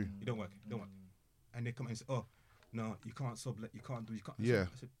So work. true. It don't work. Don't work. And they come and say, oh, no, you can't sublet. You can't do. You can't. Yeah.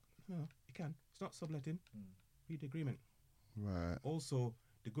 I said, no, you can. It's not subletting. Read the agreement. Right. Also,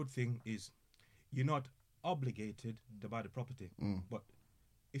 the good thing is, you're not obligated to buy the property. But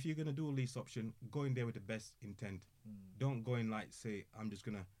if you're gonna do a lease option, go in there with the best intent. Don't go in like say, I'm just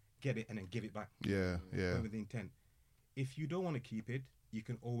gonna get it and then give it back. Yeah. Yeah. Go with the intent. If you don't want to keep it, you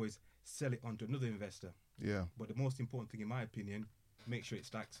can always sell it onto another investor. Yeah. But the most important thing, in my opinion, make sure it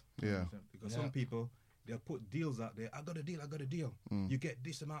stacks. Yeah. Because some people, they'll put deals out there. I got a deal. You get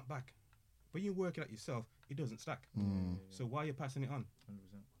this amount back. When you work it out yourself, it doesn't stack. So why are you passing it on? 100%.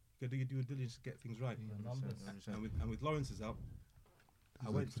 You got to do your due diligence to get things right. 100%. And with Lawrence's help, I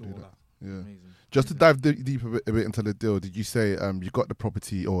went through all that. Yeah. Amazing. Just to dive deep a bit into the deal, did you say you got the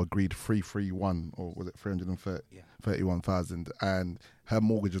property or agreed 331 or was it 331,000 and her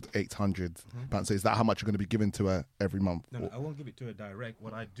mortgage was 800 pounds? So is that how much you're going to be giving to her every month? No, I won't give it to her direct.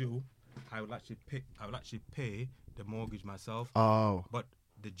 What I do, I will actually pay the mortgage myself. Oh. But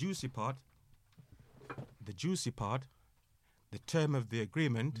the juicy part, the term of the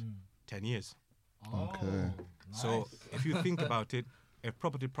agreement, 10 years. Okay. So if you think about it, if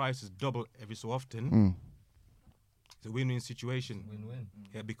property prices double every so often, it's a win-win situation. Win-win.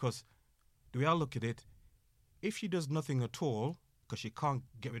 Yeah, because the way I look at it, if she does nothing at all, because she can't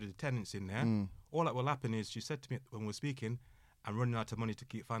get rid of the tenants in there, all that will happen is, she said to me when we were speaking, I'm running out of money to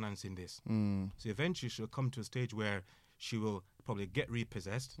keep financing this. So eventually she'll come to a stage where she will probably get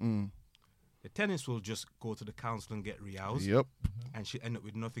repossessed. The tenants will just go to the council and get rehoused. Yep. And she'll end up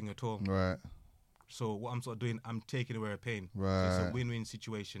with nothing at all. Right. So what I'm sort of doing, I'm taking away her pain. Right. So it's a win-win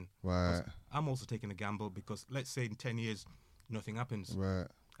situation. Right. 'Cause I'm also taking a gamble because let's say in 10 years, nothing happens. Right.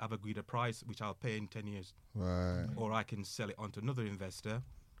 I've agreed a price which I'll pay in 10 years. Right. Or I can sell it on to another investor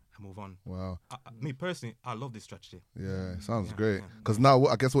and move on. Wow. Me personally, I love this strategy. Yeah, sounds Yeah, great. yeah. Because now,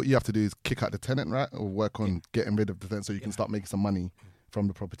 I guess what you have to do is kick out the tenant, right? Or work on getting rid of the tenant so you can start making some money from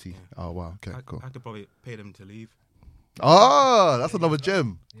the property. Oh, wow. Okay, I cool. have to probably pay them to leave. Oh, that's another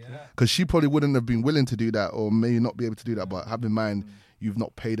gem. Yeah. Because she probably wouldn't have been willing to do that or may not be able to do that. But have in mind, you've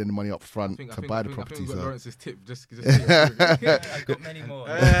not paid any money up front to buy the property. I think we got So Lawrence's tip. Just I've got many more.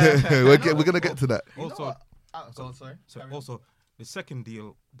 we're going to get to that. Also, Go on, sorry. so also, the second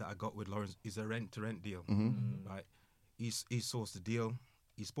deal that I got with Lawrence is a rent-to-rent deal. Right? He sourced the deal.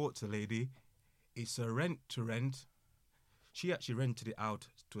 He spoke to the lady. It's a rent-to-rent. She actually rented it out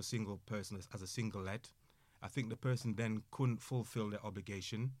to a single person as a single let. I think the person then couldn't fulfill their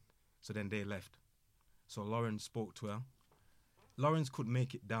obligation, so then they left. So Lawrence spoke to her. Lawrence couldn't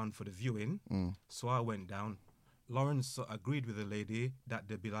make it down for the viewing, so I went down. Lawrence agreed with the lady that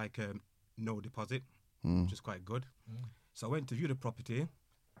there'd be like a no deposit, which is quite good. So I went to view the property.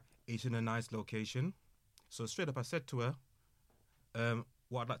 It's in a nice location. So straight up I said to her,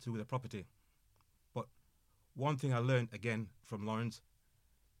 what I'd like to do with the property. But one thing I learned again from Lawrence,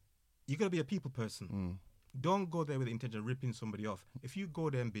 you got to be a people person. Don't go there with the intention of ripping somebody off. If you go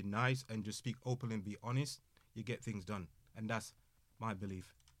there and be nice and just speak openly and be honest, you get things done. And that's my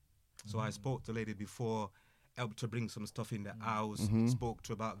belief. So I spoke to the lady before helped to bring some stuff in the house, spoke to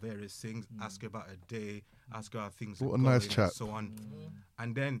her about various things, asked her about her day, asked her how things What are a going, nice and chap. so on.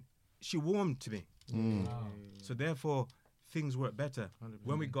 And then she warmed to me. So therefore, things worked better.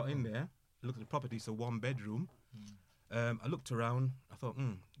 When we got in there, looked at the property, it's a 1-bedroom. I looked around, I thought,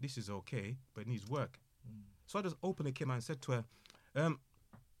 this is okay, but it needs work. So I just openly came out and said to her,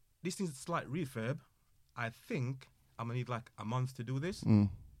 this needs a slight refurb. I think I'm going to need like a month to do this.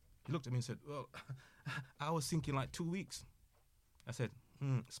 He looked at me and said, well, I was thinking like 2 weeks. I said,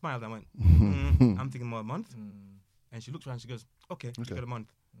 smiled, I went, I'm thinking more a month. And she looked around and she goes, okay. You got a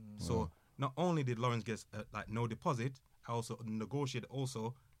month. So not only did Lawrence get like no deposit, I also negotiated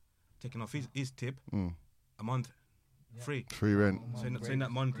also taking off his tip, a month free. Free rent. So in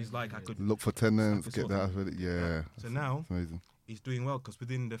that month, he's like, I could Look for tenants, get the house ready. Yeah. So now It's amazing. he's doing well because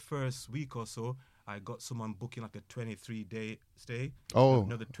within the first week or so, I got someone booking like a 23-day stay. Oh.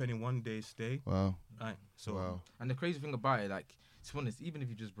 Another 21-day stay. Wow. Right. So Wow. And the crazy thing about it, like, to be honest, even if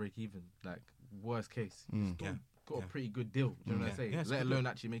you just break even, like, worst case, you still got a pretty good deal. Do you know what I'm saying? Yeah, it's Let good alone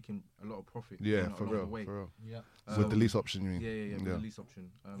actually making a lot of profit. Yeah, along for the real. way. For real. Yeah. With the lease option, you mean? Yeah, with the lease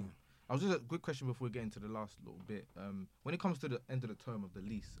option. I was just a good question before we get into the last little bit. When it comes to the end of the term of the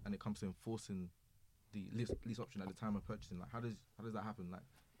lease and it comes to enforcing the lease option at the time of purchasing, like how does that happen? Like,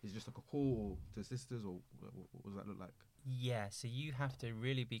 is it just like a call to sisters, or what does that look like? Yeah, so you have to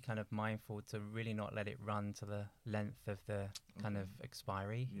really be kind of mindful to really not let it run to the length of the kind of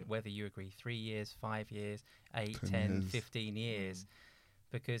expiry, whether you agree 3 years, 5 years, 8, 10, years. 15 years.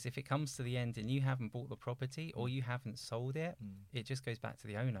 Because if it comes to the end and you haven't bought the property or you haven't sold it, it just goes back to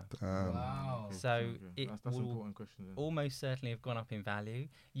the owner. Wow. So it that's an will important question. Then. almost certainly have gone up in value.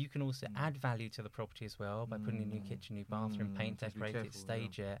 You can also add value to the property as well by putting a new kitchen, new bathroom, paint, Just be decorate it, careful,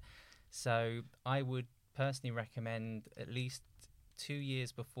 stage it. So I would personally recommend at least 2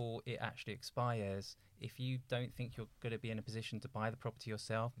 years before it actually expires. If you don't think you're going to be in a position to buy the property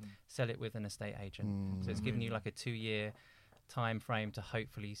yourself, sell it with an estate agent. So it's giving you like a 2-year time frame to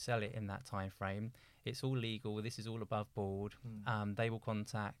hopefully sell it in that time frame. It's all legal. This is all above board. They will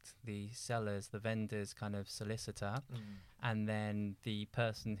contact the sellers, the vendors kind of solicitor, and then the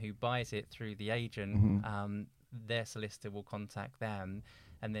person who buys it through the agent, their solicitor will contact them,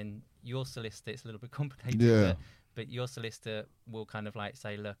 and then your solicitor, it's a little bit complicated, but your solicitor will kind of like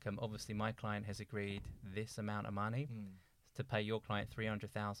say, look, obviously my client has agreed this amount of money to pay your client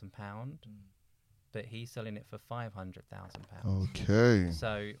 £300,000, but he's selling it for £500,000. Okay.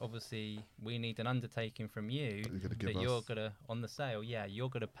 So obviously we need an undertaking from you that you're gonna on the sale. Yeah, you're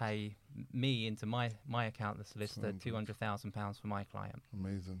gonna pay me into my account, the solicitor, £200,000 for my client.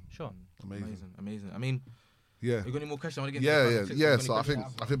 Amazing. Sure. Amazing. I mean, Yeah. you got any more questions? I want to get Yeah. So I think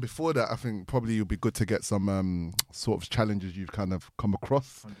before that, I think probably it would be good to get some sort of challenges you've kind of come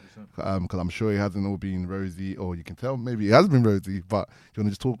across, 100%. because I'm sure it hasn't all been rosy, or you can tell maybe it has been rosy. But do you want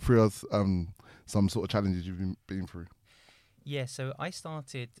to just talk through us some sort of challenges you've been through? Yeah, so I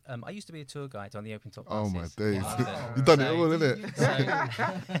started. I used to be a tour guide on the Open Top Oh buses. my days! Wow. You've done it all,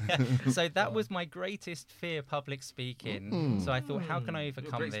 innit? So that was my greatest fear, public speaking. So I thought, how can I You're a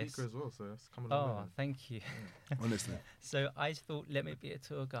overcome great this? speaker as well, so that's coming along. Oh, thank you. Honestly. So I thought, let me be a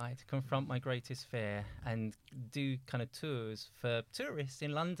tour guide, confront my greatest fear, and do kind of tours for tourists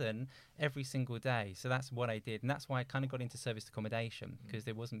in London every single day. So that's what I did, and that's why I kind of got into serviced accommodation, because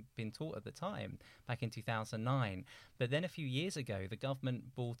there wasn't been taught at the time back in 2009. But then a few years ago, the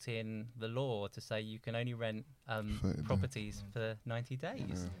government brought in the law to say you can only rent properties for 90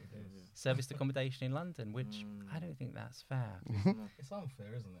 days. Serviced accommodation in London, which I don't think that's fair. It's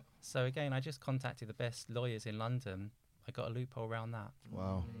unfair, isn't it? So again, I just contacted the best lawyers in London. I got a loophole around that.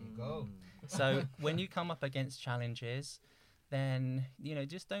 Wow. There you go. So when you come up against challenges, then,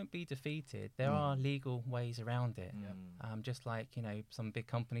 just don't be defeated. There are legal ways around it. Just like, some big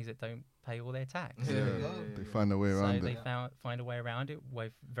companies that don't pay all their tax. They find a way around So it. they find a way around it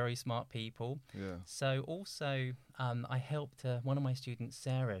with very smart people. Yeah. So also, I helped one of my students,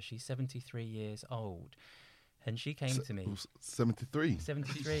 Sarah. She's 73 years old. And she came to me. 73.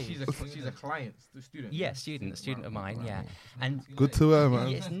 73. She's a client, student. Yeah, student of mine, yeah. And Good to her, man.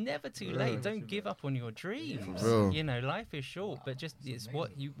 it's never too late. Don't give up on your dreams. real. Life is short, but just it's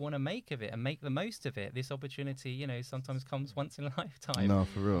what you want to make of it and make the most of it. This opportunity, sometimes comes once in a lifetime. No,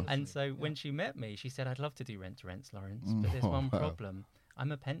 for real. And so when she met me, she said, I'd love to do rent-to-rents, Lawrence, but there's one problem.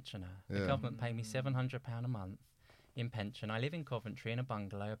 I'm a pensioner. The government pay me £700 a month in pension. I live in Coventry in a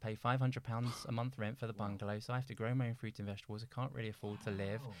bungalow. I pay £500 a month rent for the bungalow, so I have to grow my own fruit and vegetables. I can't really afford to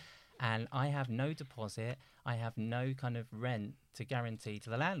live. And I have no deposit. I have no kind of rent to guarantee to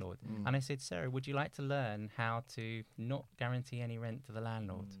the landlord. And I said, Sarah, would you like to learn how to not guarantee any rent to the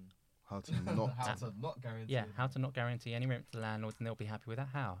landlord? How to not. How to not guarantee. Yeah, it. how to not guarantee any rent to the landlords and they'll be happy with that.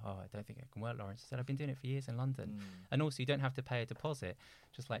 How? Oh, I don't think it can work, Lawrence. I said, I've been doing it for years in London. And also, you don't have to pay a deposit.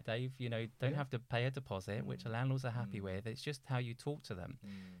 Just like Dave, you know, don't have to pay a deposit, which the landlords are happy with. It's just how you talk to them.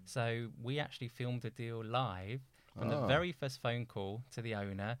 So we actually filmed a deal live from the very first phone call to the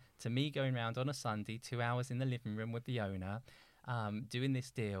owner, to me going round on a Sunday, 2 hours in the living room with the owner, doing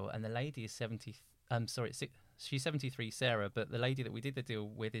this deal. And the lady is she's 73, Sarah, but the lady that we did the deal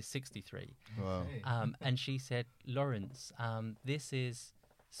with is 63. Wow. And she said, Lawrence, this is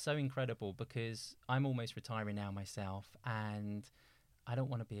so incredible because I'm almost retiring now myself and I don't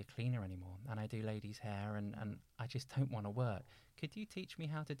want to be a cleaner anymore. And I do ladies' hair and I just don't want to work. Could you teach me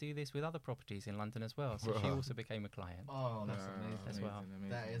how to do this with other properties in London as well? So she also became a client. Oh, that's amazing as well.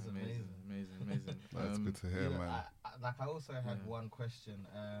 That is amazing. Amazing. That's good to hear, You know, man. I also had one question.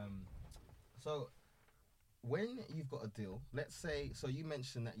 So when you've got a deal, let's say, so you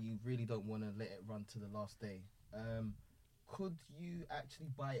mentioned that you really don't want to let it run to the last day. Could you actually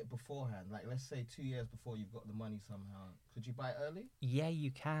buy it beforehand? Like, let's say 2 years before you've got the money somehow. Could you buy it early? Yeah,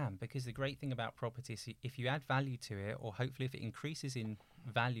 you can, because the great thing about property is if you add value to it, or hopefully if it increases in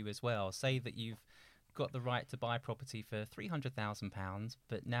value as well, say that you've got the right to buy property for £300,000,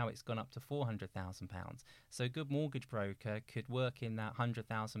 but now it's gone up to £400,000. So a good mortgage broker could work in that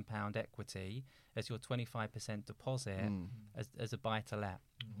 £100,000 equity as your 25% deposit as a buy-to-let.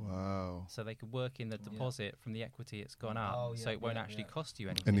 Wow. So they could work in the deposit from the equity it's gone up, Oh, so yeah, it won't yeah, actually yeah. cost you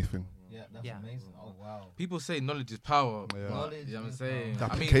anything. Anything. Yeah, that's amazing. Oh, wow. People say knowledge is power. Yeah. But, Knowledge you know what I'm is saying? The I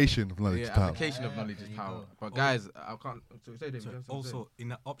mean, application of knowledge yeah, is power. application of Yeah, knowledge there is you power. go. But guys, I can't. So say, David, So you have something to also, in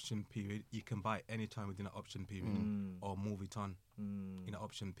the option period, you can buy any time within the option period or move it on in the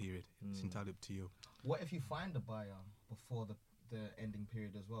option period. It's entirely up to you. What if you find a buyer before the ending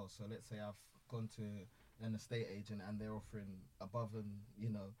period as well? So let's say I've gone to an estate agent and they're offering above and, you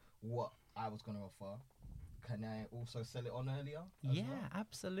know, what I was going to offer. Can I also sell it on earlier? Yeah,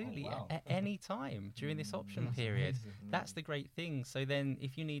 absolutely. Oh, wow. At any time during this option period. That's the great thing. So then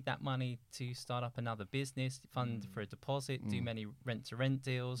if you need that money to start up another business, fund for a deposit, do many rent-to-rent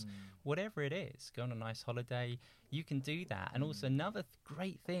deals, whatever it is, go on a nice holiday, you can do that. And also another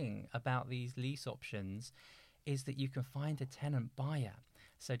great thing about these lease options is that you can find a tenant buyer.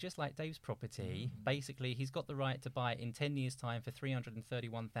 So just like Dave's property, basically he's got the right to buy it in 10 years' time for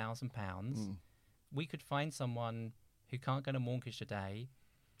 £331,000. We could find someone who can't get a mortgage today,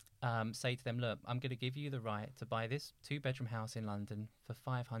 say to them, look, I'm going to give you the right to buy this 2-bedroom house in London for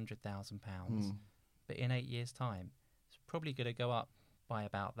 £500,000. But in 8 years' time, it's probably going to go up by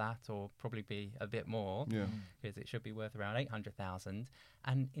about that, or probably be a bit more, because it should be worth around 800,000.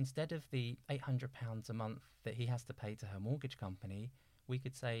 And instead of the £800 a month that he has to pay to her mortgage company, we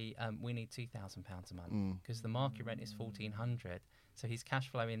could say we need £2,000 a month because the market rent is £1,400. So he's cash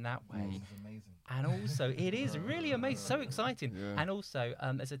flowing that way. This is amazing. And also, it is really amazing, so exciting. Yeah. And also,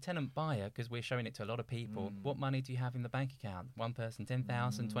 as a tenant buyer, because we're showing it to a lot of people, what money do you have in the bank account? One person,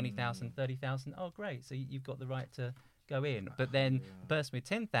 10,000, 20,000, 30,000. Oh, great. So you've got the right to go in. But then the person with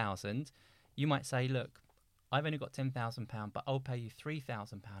 10,000, you might say, look, I've only got £10,000, but I'll pay you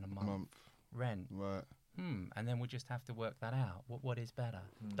 £3,000 a month rent. Right. And then we'll just have to work that out. What is better?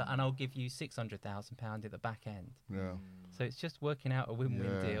 And I'll give you £600,000 at the back end. Yeah. So it's just working out a win-win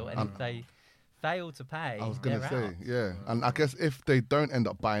Yeah. deal. And if they fail to pay, I was going to they're say, out. yeah. And I guess if they don't end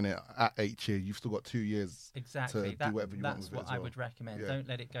up buying it at 8 years, you've still got 2 years Exactly. to do whatever you want That's with it what as I well. would recommend. Yeah. Don't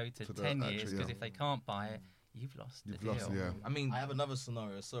let it go to To the 10 actual- years, because yeah. if they can't buy it, you've lost You've the deal. lost, yeah. I mean, I have another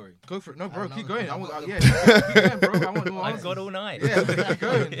scenario. Sorry. go for it. No, I bro, have keep another- going. I want, I've got- keep going, bro. I want more I've answers. got all night. Yeah, keep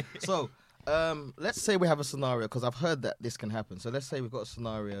going. So, let's say we have a scenario, because I've heard that this can happen. So let's say we've got a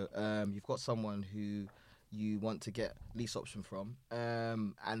scenario. You've got someone who you want to get lease option from,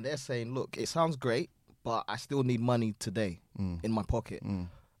 and they're saying, look, it sounds great, but I still need money today in my pocket.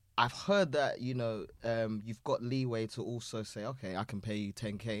 I've heard that, you know, you've got leeway to also say, okay, I can pay you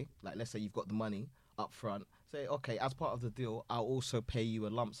 10K. Like, let's say you've got the money up front. Say, okay, as part of the deal, I'll also pay you a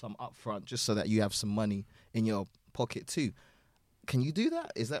lump sum up front just so that you have some money in your pocket too. Can you do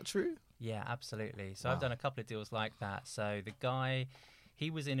that? Is that true? Yeah, absolutely. So I've done a couple of deals like that. So the guy, he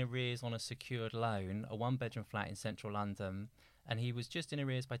was in arrears on a secured loan, a 1-bedroom flat in central London, and he was just in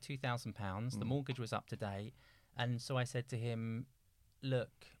arrears by £2,000. The mortgage was up to date. And so I said to him, look,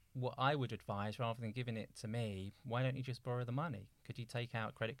 what I would advise, rather than giving it to me, why don't you just borrow the money? Could you take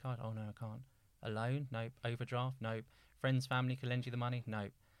out a credit card? Oh, no, I can't. A loan? Nope. Overdraft? Nope. Friends, family can lend you the money?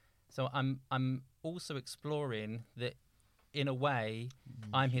 Nope. So I'm also exploring that, in a way,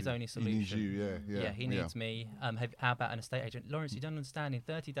 I'm his only He needs solution. you, yeah. He needs me. How about an estate agent? Lawrence, you don't understand. In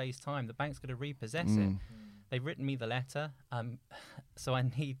 30 days' time, the bank's going to repossess it. they've written me the letter, so I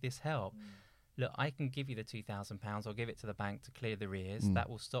need this help. Look, I can give you the £2,000 or give it to the bank to clear the arrears. That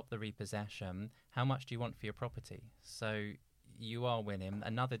will stop the repossession. How much do you want for your property? So you are winning.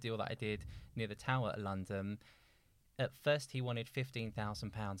 Another deal that I did near the Tower at London, at first he wanted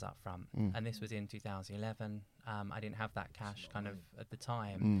 £15,000 up front, and this was in 2011. I didn't have that cash kind of at the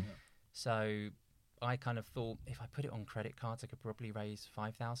time. So I kind of thought if I put it on credit cards, I could probably raise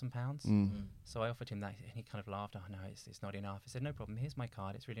 £5,000. So I offered him that, and he kind of laughed. Oh no, it's not enough. I said, no problem. Here's my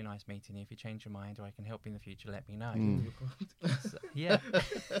card. It's really nice meeting you. If you change your mind or I can help you in the future, let me know. So, yeah.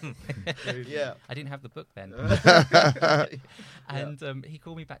 Yeah. I didn't have the book then. And he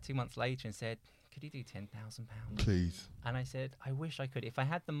called me back 2 months later and said, could you do £10,000? Please. And I said, I wish I could. If I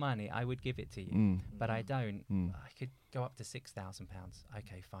had the money, I would give it to you. But I don't. I could go up to £6,000.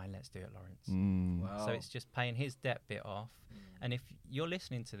 Okay, fine, let's do it, Lawrence. Wow. So it's just paying his debt bit off. And if you're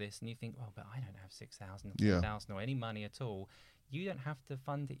listening to this and you think, oh, but I don't have 6,000 or 10,000 or any money at all, you don't have to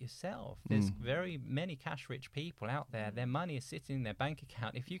fund it yourself. There's very many cash-rich people out there. Their money is sitting in their bank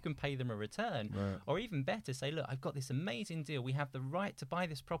account. If you can pay them a return, or even better, say, look, I've got this amazing deal. We have the right to buy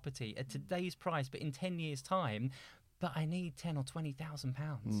this property at today's price, but in 10 years' time, but I need 10 or 20,000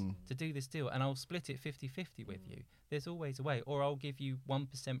 pounds to do this deal, and I'll split it 50-50 with you. There's always a way. Or I'll give you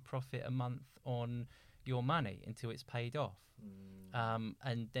 1% profit a month on your money until it's paid off,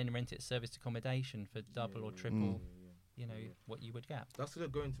 and then rent it serviced accommodation for double or triple. You know what you would get. That's gonna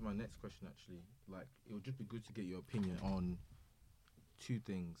go into my next question. Actually, like it would just be good to get your opinion on two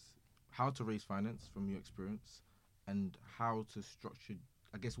things: how to raise finance from your experience, and how to structure.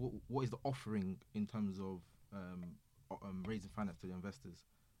 I guess what is the offering in terms of raising finance to the investors?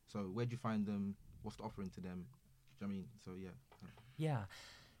 So where do you find them? What's the offering to them? Do you know what I mean? So yeah.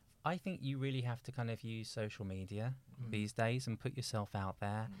 I think you really have to kind of use social media these days and put yourself out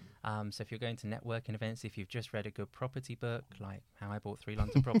there. So if you're going to networking events, if you've just read a good property book, like How I Bought 3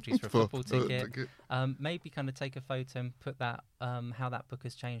 London Properties for a Football Ticket, maybe kind of take a photo and put that, how that book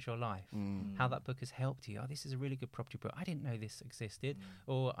has changed your life, how that book has helped you. Oh, this is a really good property book. I didn't know this existed.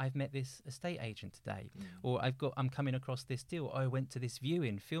 Or I've met this estate agent today. Or I'm coming across this deal. Oh, I went to this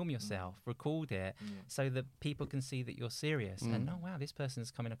viewing. Film yourself, record it, so that people can see that you're serious. And oh wow, this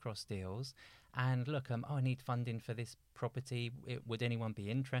person's coming across deals, and look, I need funding for this property. Would anyone be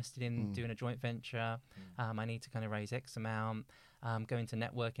interested in doing a joint venture? I need to kind of raise X amount. Going to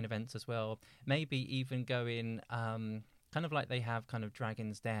networking events as well. Maybe even going kind of like they have kind of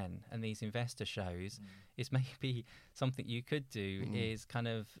Dragon's Den and these investor shows. Is maybe something you could do is kind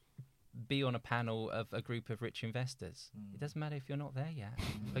of be on a panel of a group of rich investors. It doesn't matter if you're not there yet,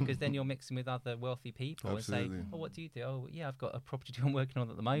 because then you're mixing with other wealthy people. Absolutely. And say, oh, what do you do? Oh, yeah, I've got a property deal I'm working on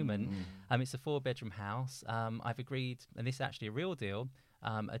at the moment. It's a 4-bedroom house. I've agreed, and this is actually a real deal,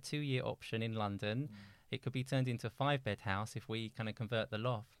 a 2-year option in London. It could be turned into a 5-bed house if we kind of convert the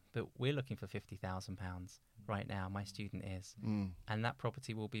loft, but we're looking for £50,000 right now. My student is, and that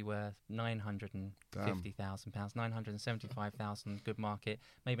property will be worth £950,000, £975,000, good market.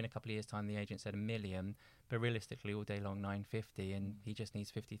 Maybe in a couple of years' time, the agent said £1 million, but realistically, all day long, 950, and he just needs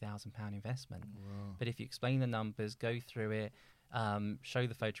 £50,000 investment. Wow. But if you explain the numbers, go through it, show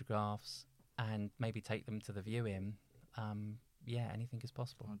the photographs, and maybe take them to the viewing. Anything is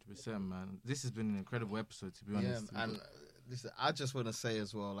possible. 100%, man. This has been an incredible episode, to be honest. And listen, I just want to say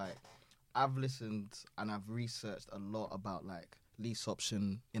as well, like, I've listened and I've researched a lot about like lease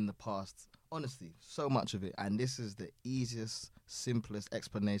option in the past. Honestly, so much of it, and this is the easiest, simplest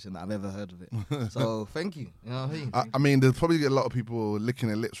explanation that I've ever heard of it. So thank you. You know what I mean? I mean, there's probably a lot of people licking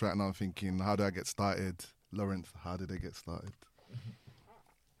their lips right now, thinking, "How do I get started?" Lawrence, how did they get started?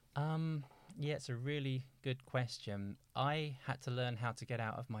 Yeah, it's a really good question. I had to learn how to get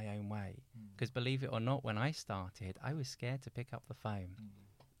out of my own way, because believe it or not, when I started, I was scared to pick up the phone.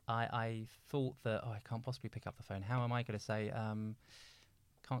 I thought that, I can't possibly pick up the phone. How am I going to say,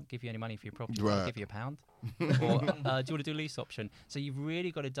 can't give you any money for your property, I'll give you £1? Or do you want to do a lease option? So you've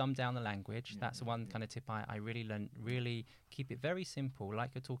really got to dumb down the language. That's one kind of tip I really learned. Really keep it very simple,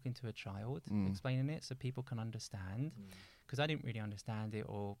 like you're talking to a child, explaining it so people can understand. Because I didn't really understand it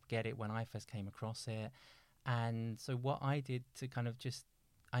or get it when I first came across it. And so what I did to kind of just,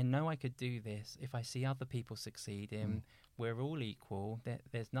 I know I could do this if I see other people succeeding we're all equal.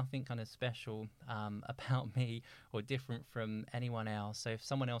 There's nothing kind of special about me or different from anyone else. So if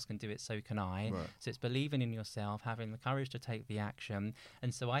someone else can do it, so can I. Right. So it's believing in yourself, having the courage to take the action.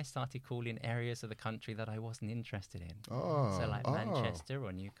 And so I started calling areas of the country that I wasn't interested in. So like Manchester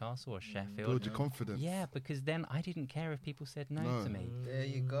or Newcastle or Sheffield. Build your confidence. Yeah, because then I didn't care if people said no to me. There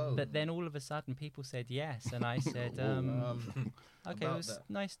you go. But then all of a sudden people said yes, and I said, okay, it was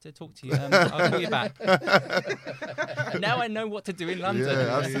nice to talk to you. I'll call you back. And now I know what to do in London.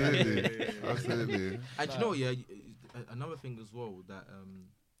 Yeah, absolutely. Absolutely. And you know, yeah, another thing as well that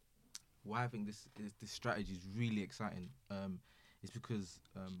why I think this strategy is really exciting is because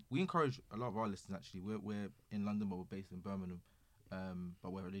we encourage a lot of our listeners. Actually, we're in London, but we're based in Birmingham,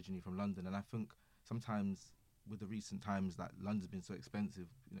 but we're originally from London. And I think sometimes with the recent times that London's been so expensive,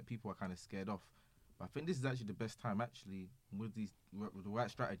 you know, people are kind of scared off. But I think this is actually the best time, actually, with the right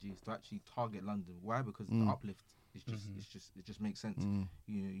strategies to actually target London. Why? Because the uplift is just it just makes sense.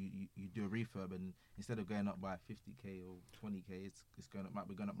 You do a refurb, and instead of going up by 50k or 20k, it's might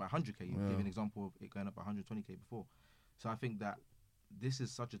be going up by 100k. You give an example of it going up by 120k before. So I think that this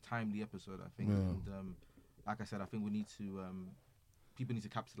is such a timely episode. I think, and like I said, I think we need to. People need to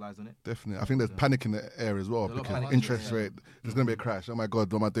capitalize on it. Definitely. I think there's panic in the air as well because interest rate, there's going to be a crash. Oh my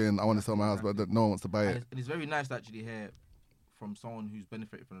God, what am I doing? I want to sell my house, but no one wants to buy it. And it's very nice to actually hear from someone who's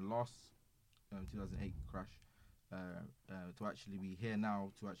benefited from the last 2008 crash to actually be here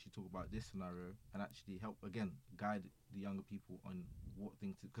now to actually talk about this scenario and actually help, again, guide the younger people on what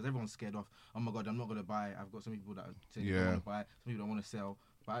things to, because everyone's scared of, oh my God, I'm not going to buy. I've got some people that are saying they don't want to buy, some people don't want to sell,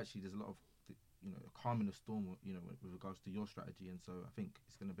 but actually there's a lot of calming the storm, with regards to your strategy, and so I think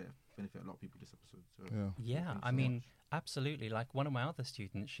it's going to benefit a lot of people this episode. So yeah, I mean, absolutely. Like one of my other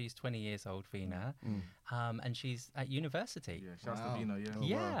students, she's 20 years old, Vina, and she's at university. Yeah, shout out to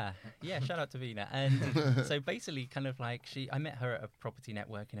Vina. Yeah, shout out to Vina. And so basically, kind of like I met her at a property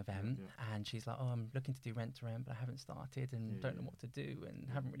networking event, and she's like, "Oh, I'm looking to do rent to rent, but I haven't started and don't know what to do, and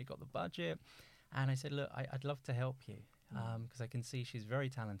haven't really got the budget." And I said, "Look, I'd love to help you." Because I can see she's very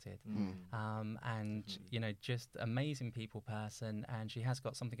talented and, just amazing people person, and she has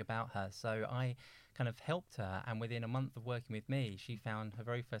got something about her. So I kind of helped her, and within a month of working with me, she found her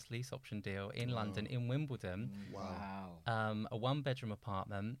very first lease option deal in London, in Wimbledon. Wow. A one-bedroom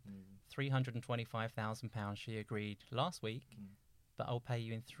apartment, £325,000 she agreed last week. But I'll pay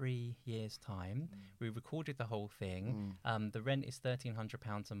you in 3 years' time. We recorded the whole thing. The rent is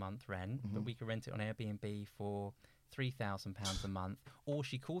 £1,300 a month rent, but we could rent it on Airbnb for £3,000 a month. Or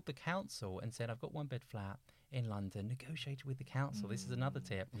she called the council and said, I've got one bed flat in London, negotiated with the council. This is another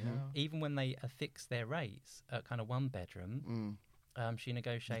tip. Even when they affix their rates at kind of one bedroom, she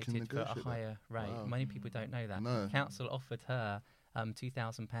negotiated for a higher rate. Wow. Many people don't know that. The council offered her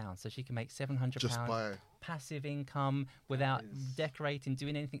 £2,000, so she can make £700 passive income without decorating,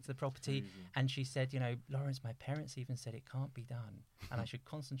 doing anything to the property. And she said, Lawrence, my parents even said it can't be done, and I should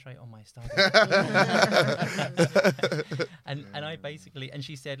concentrate on my studies. and I basically, and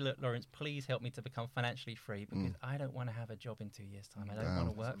she said, look, Lawrence, please help me to become financially free, because I don't want to have a job in 2 years' time. I don't want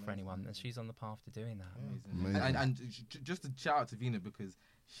to work for anyone. And she's on the path to doing that. And just to shout out to Vina, because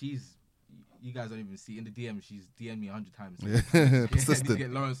you guys don't even see in the DM. She's DM'd me 100 times. Persistent. To get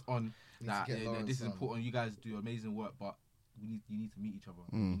Lawrence on. This is important. You guys do amazing work, but you need to meet each other.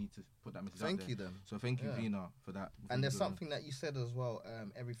 You need to put that message out there. Thank you, then. So thank you, Vina, for that. And there's something that you said as well.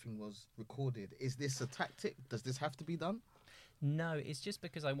 Everything was recorded. Is this a tactic? Does this have to be done? No, it's just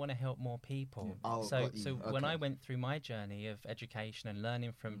because I want to help more people. Oh, so when I went through my journey of education and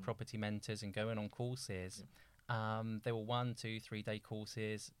learning from property mentors and going on courses, there were 1, 2, 3 day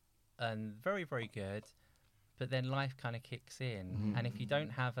courses, and very, very good. But then life kind of kicks in, and if you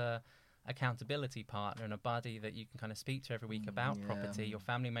don't have a accountability partner and a buddy that you can kind of speak to every week about property, your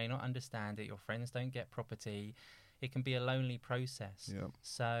family may not understand it, your friends don't get property, it can be a lonely process.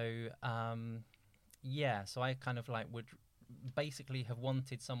 So so I kind of like would basically have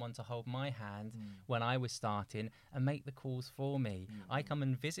wanted someone to hold my hand when I was starting and make the calls for me. I come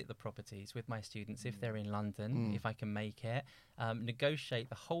and visit the properties with my students if they're in London, if I can make it, negotiate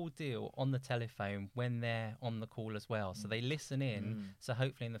the whole deal on the telephone when they're on the call as well. So they listen in, so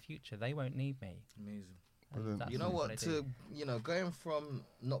hopefully in the future they won't need me. Amazing. You know what? Going from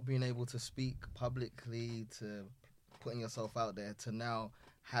not being able to speak publicly to putting yourself out there to now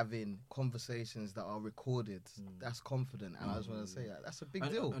having conversations that are recorded, that's confident. And I just want to say that's a big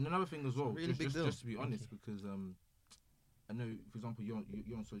deal. And another thing as well, really big deal. Just to be honest, because I know, for example, you're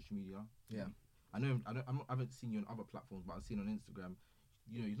on social media. Yeah. I haven't seen you on other platforms, but I've seen on Instagram.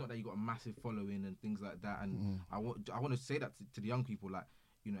 It's not that you got a massive following and things like that. And I want to say that to the young people, like,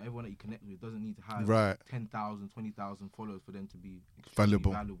 you know, everyone that you connect with doesn't need to have Right. 10,000, 20,000 followers for them to be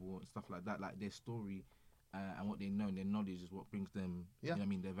Valuable. valuable and stuff like that. Like their story and what they know and their knowledge is what brings them, you know what I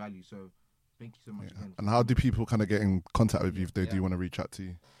mean, their value. So thank you so much again. And how do people kind of get in contact with you if they do want to reach out to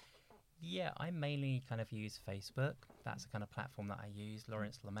you? Yeah, I mainly kind of use Facebook. That's the kind of platform that I use.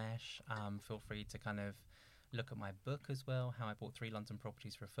 Lawrence Lamesh. Feel free to kind of look at my book as well, How I Bought 3 London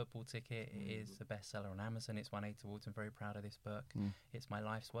Properties for a Football Ticket. It is a bestseller on Amazon. It's won 8 awards. I'm very proud of this book. It's my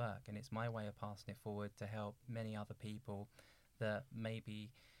life's work, and it's my way of passing it forward to help many other people that maybe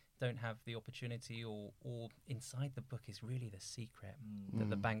don't have the opportunity, or inside the book is really the secret that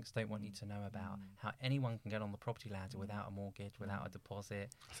the banks don't want you to know about. How anyone can get on the property ladder without a mortgage, without a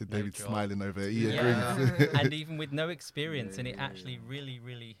deposit. I see no David job. smiling over here. He Yeah. agrees. And even with no experience, and it actually really,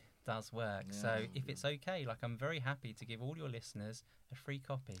 really does work. So if it's okay, like, I'm very happy to give all your listeners a free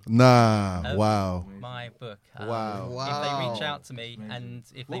copy Nah, of wow. my book. Wow. If they reach out to me, and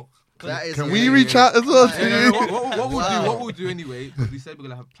if they That is Can amazing. we reach out as well to Yeah, you? what we'll do anyway, because we said we're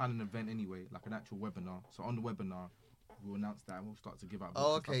going to plan an event anyway, like an actual webinar. So on the webinar, we'll announce that and we'll start to give out books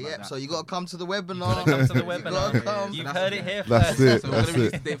Oh, and stuff okay, like yeah. that. So you got to come to the webinar. gotta come to the You gotta webinar. come. You've that's heard it. it here That's first. it. So we're going That's to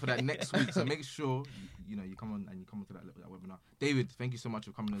release it. the date for that next week. So make sure you know you come on to that webinar. David, thank you so much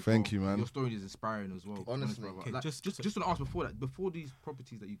for coming. As Thank well. you, man. Your story is inspiring as well. Honestly. brother. Okay, Like, just- just want to ask before that. Before these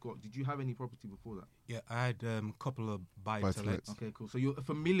properties that you got, did you have any property before that? Yeah, I had a couple of Buy-to-lets. buy-to-lets. Okay, cool. So you're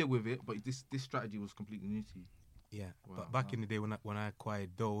familiar with it, but this strategy was completely new to you. Yeah, Wow, but back wow. in the day when I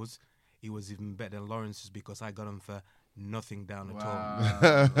acquired those, it was even better than Lawrence's because I got them for nothing down at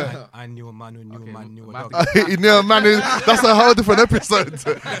all. I knew a man who knew Okay, a man knew a might dog. have to You know, man, that's a whole different episode.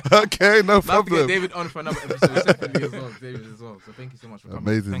 Okay, no Might have to get problem. David on for another episode separately as well. David as well. So thank you so much for coming.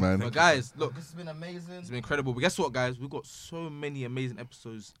 Amazing, Thank- man. But guys, look, This has been amazing. it's been incredible. But guess what, guys? We've got so many amazing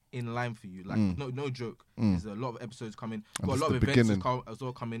episodes in line for you. Like, no joke. There's a lot of episodes coming. And Got a this lot is of the events beginning. as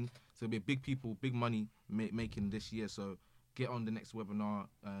well coming. So it'll be big people, big money making this year. So get on the next webinar.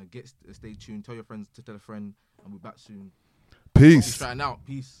 Stay tuned. Tell your friends to tell a friend. And we're back soon. Peace. Starting out.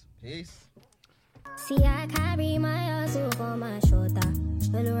 Peace. Peace. See, I carry my hustle on my shoulder.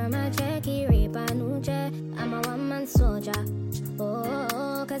 Well, I'm a checky reaper, I'm a one-man soldier.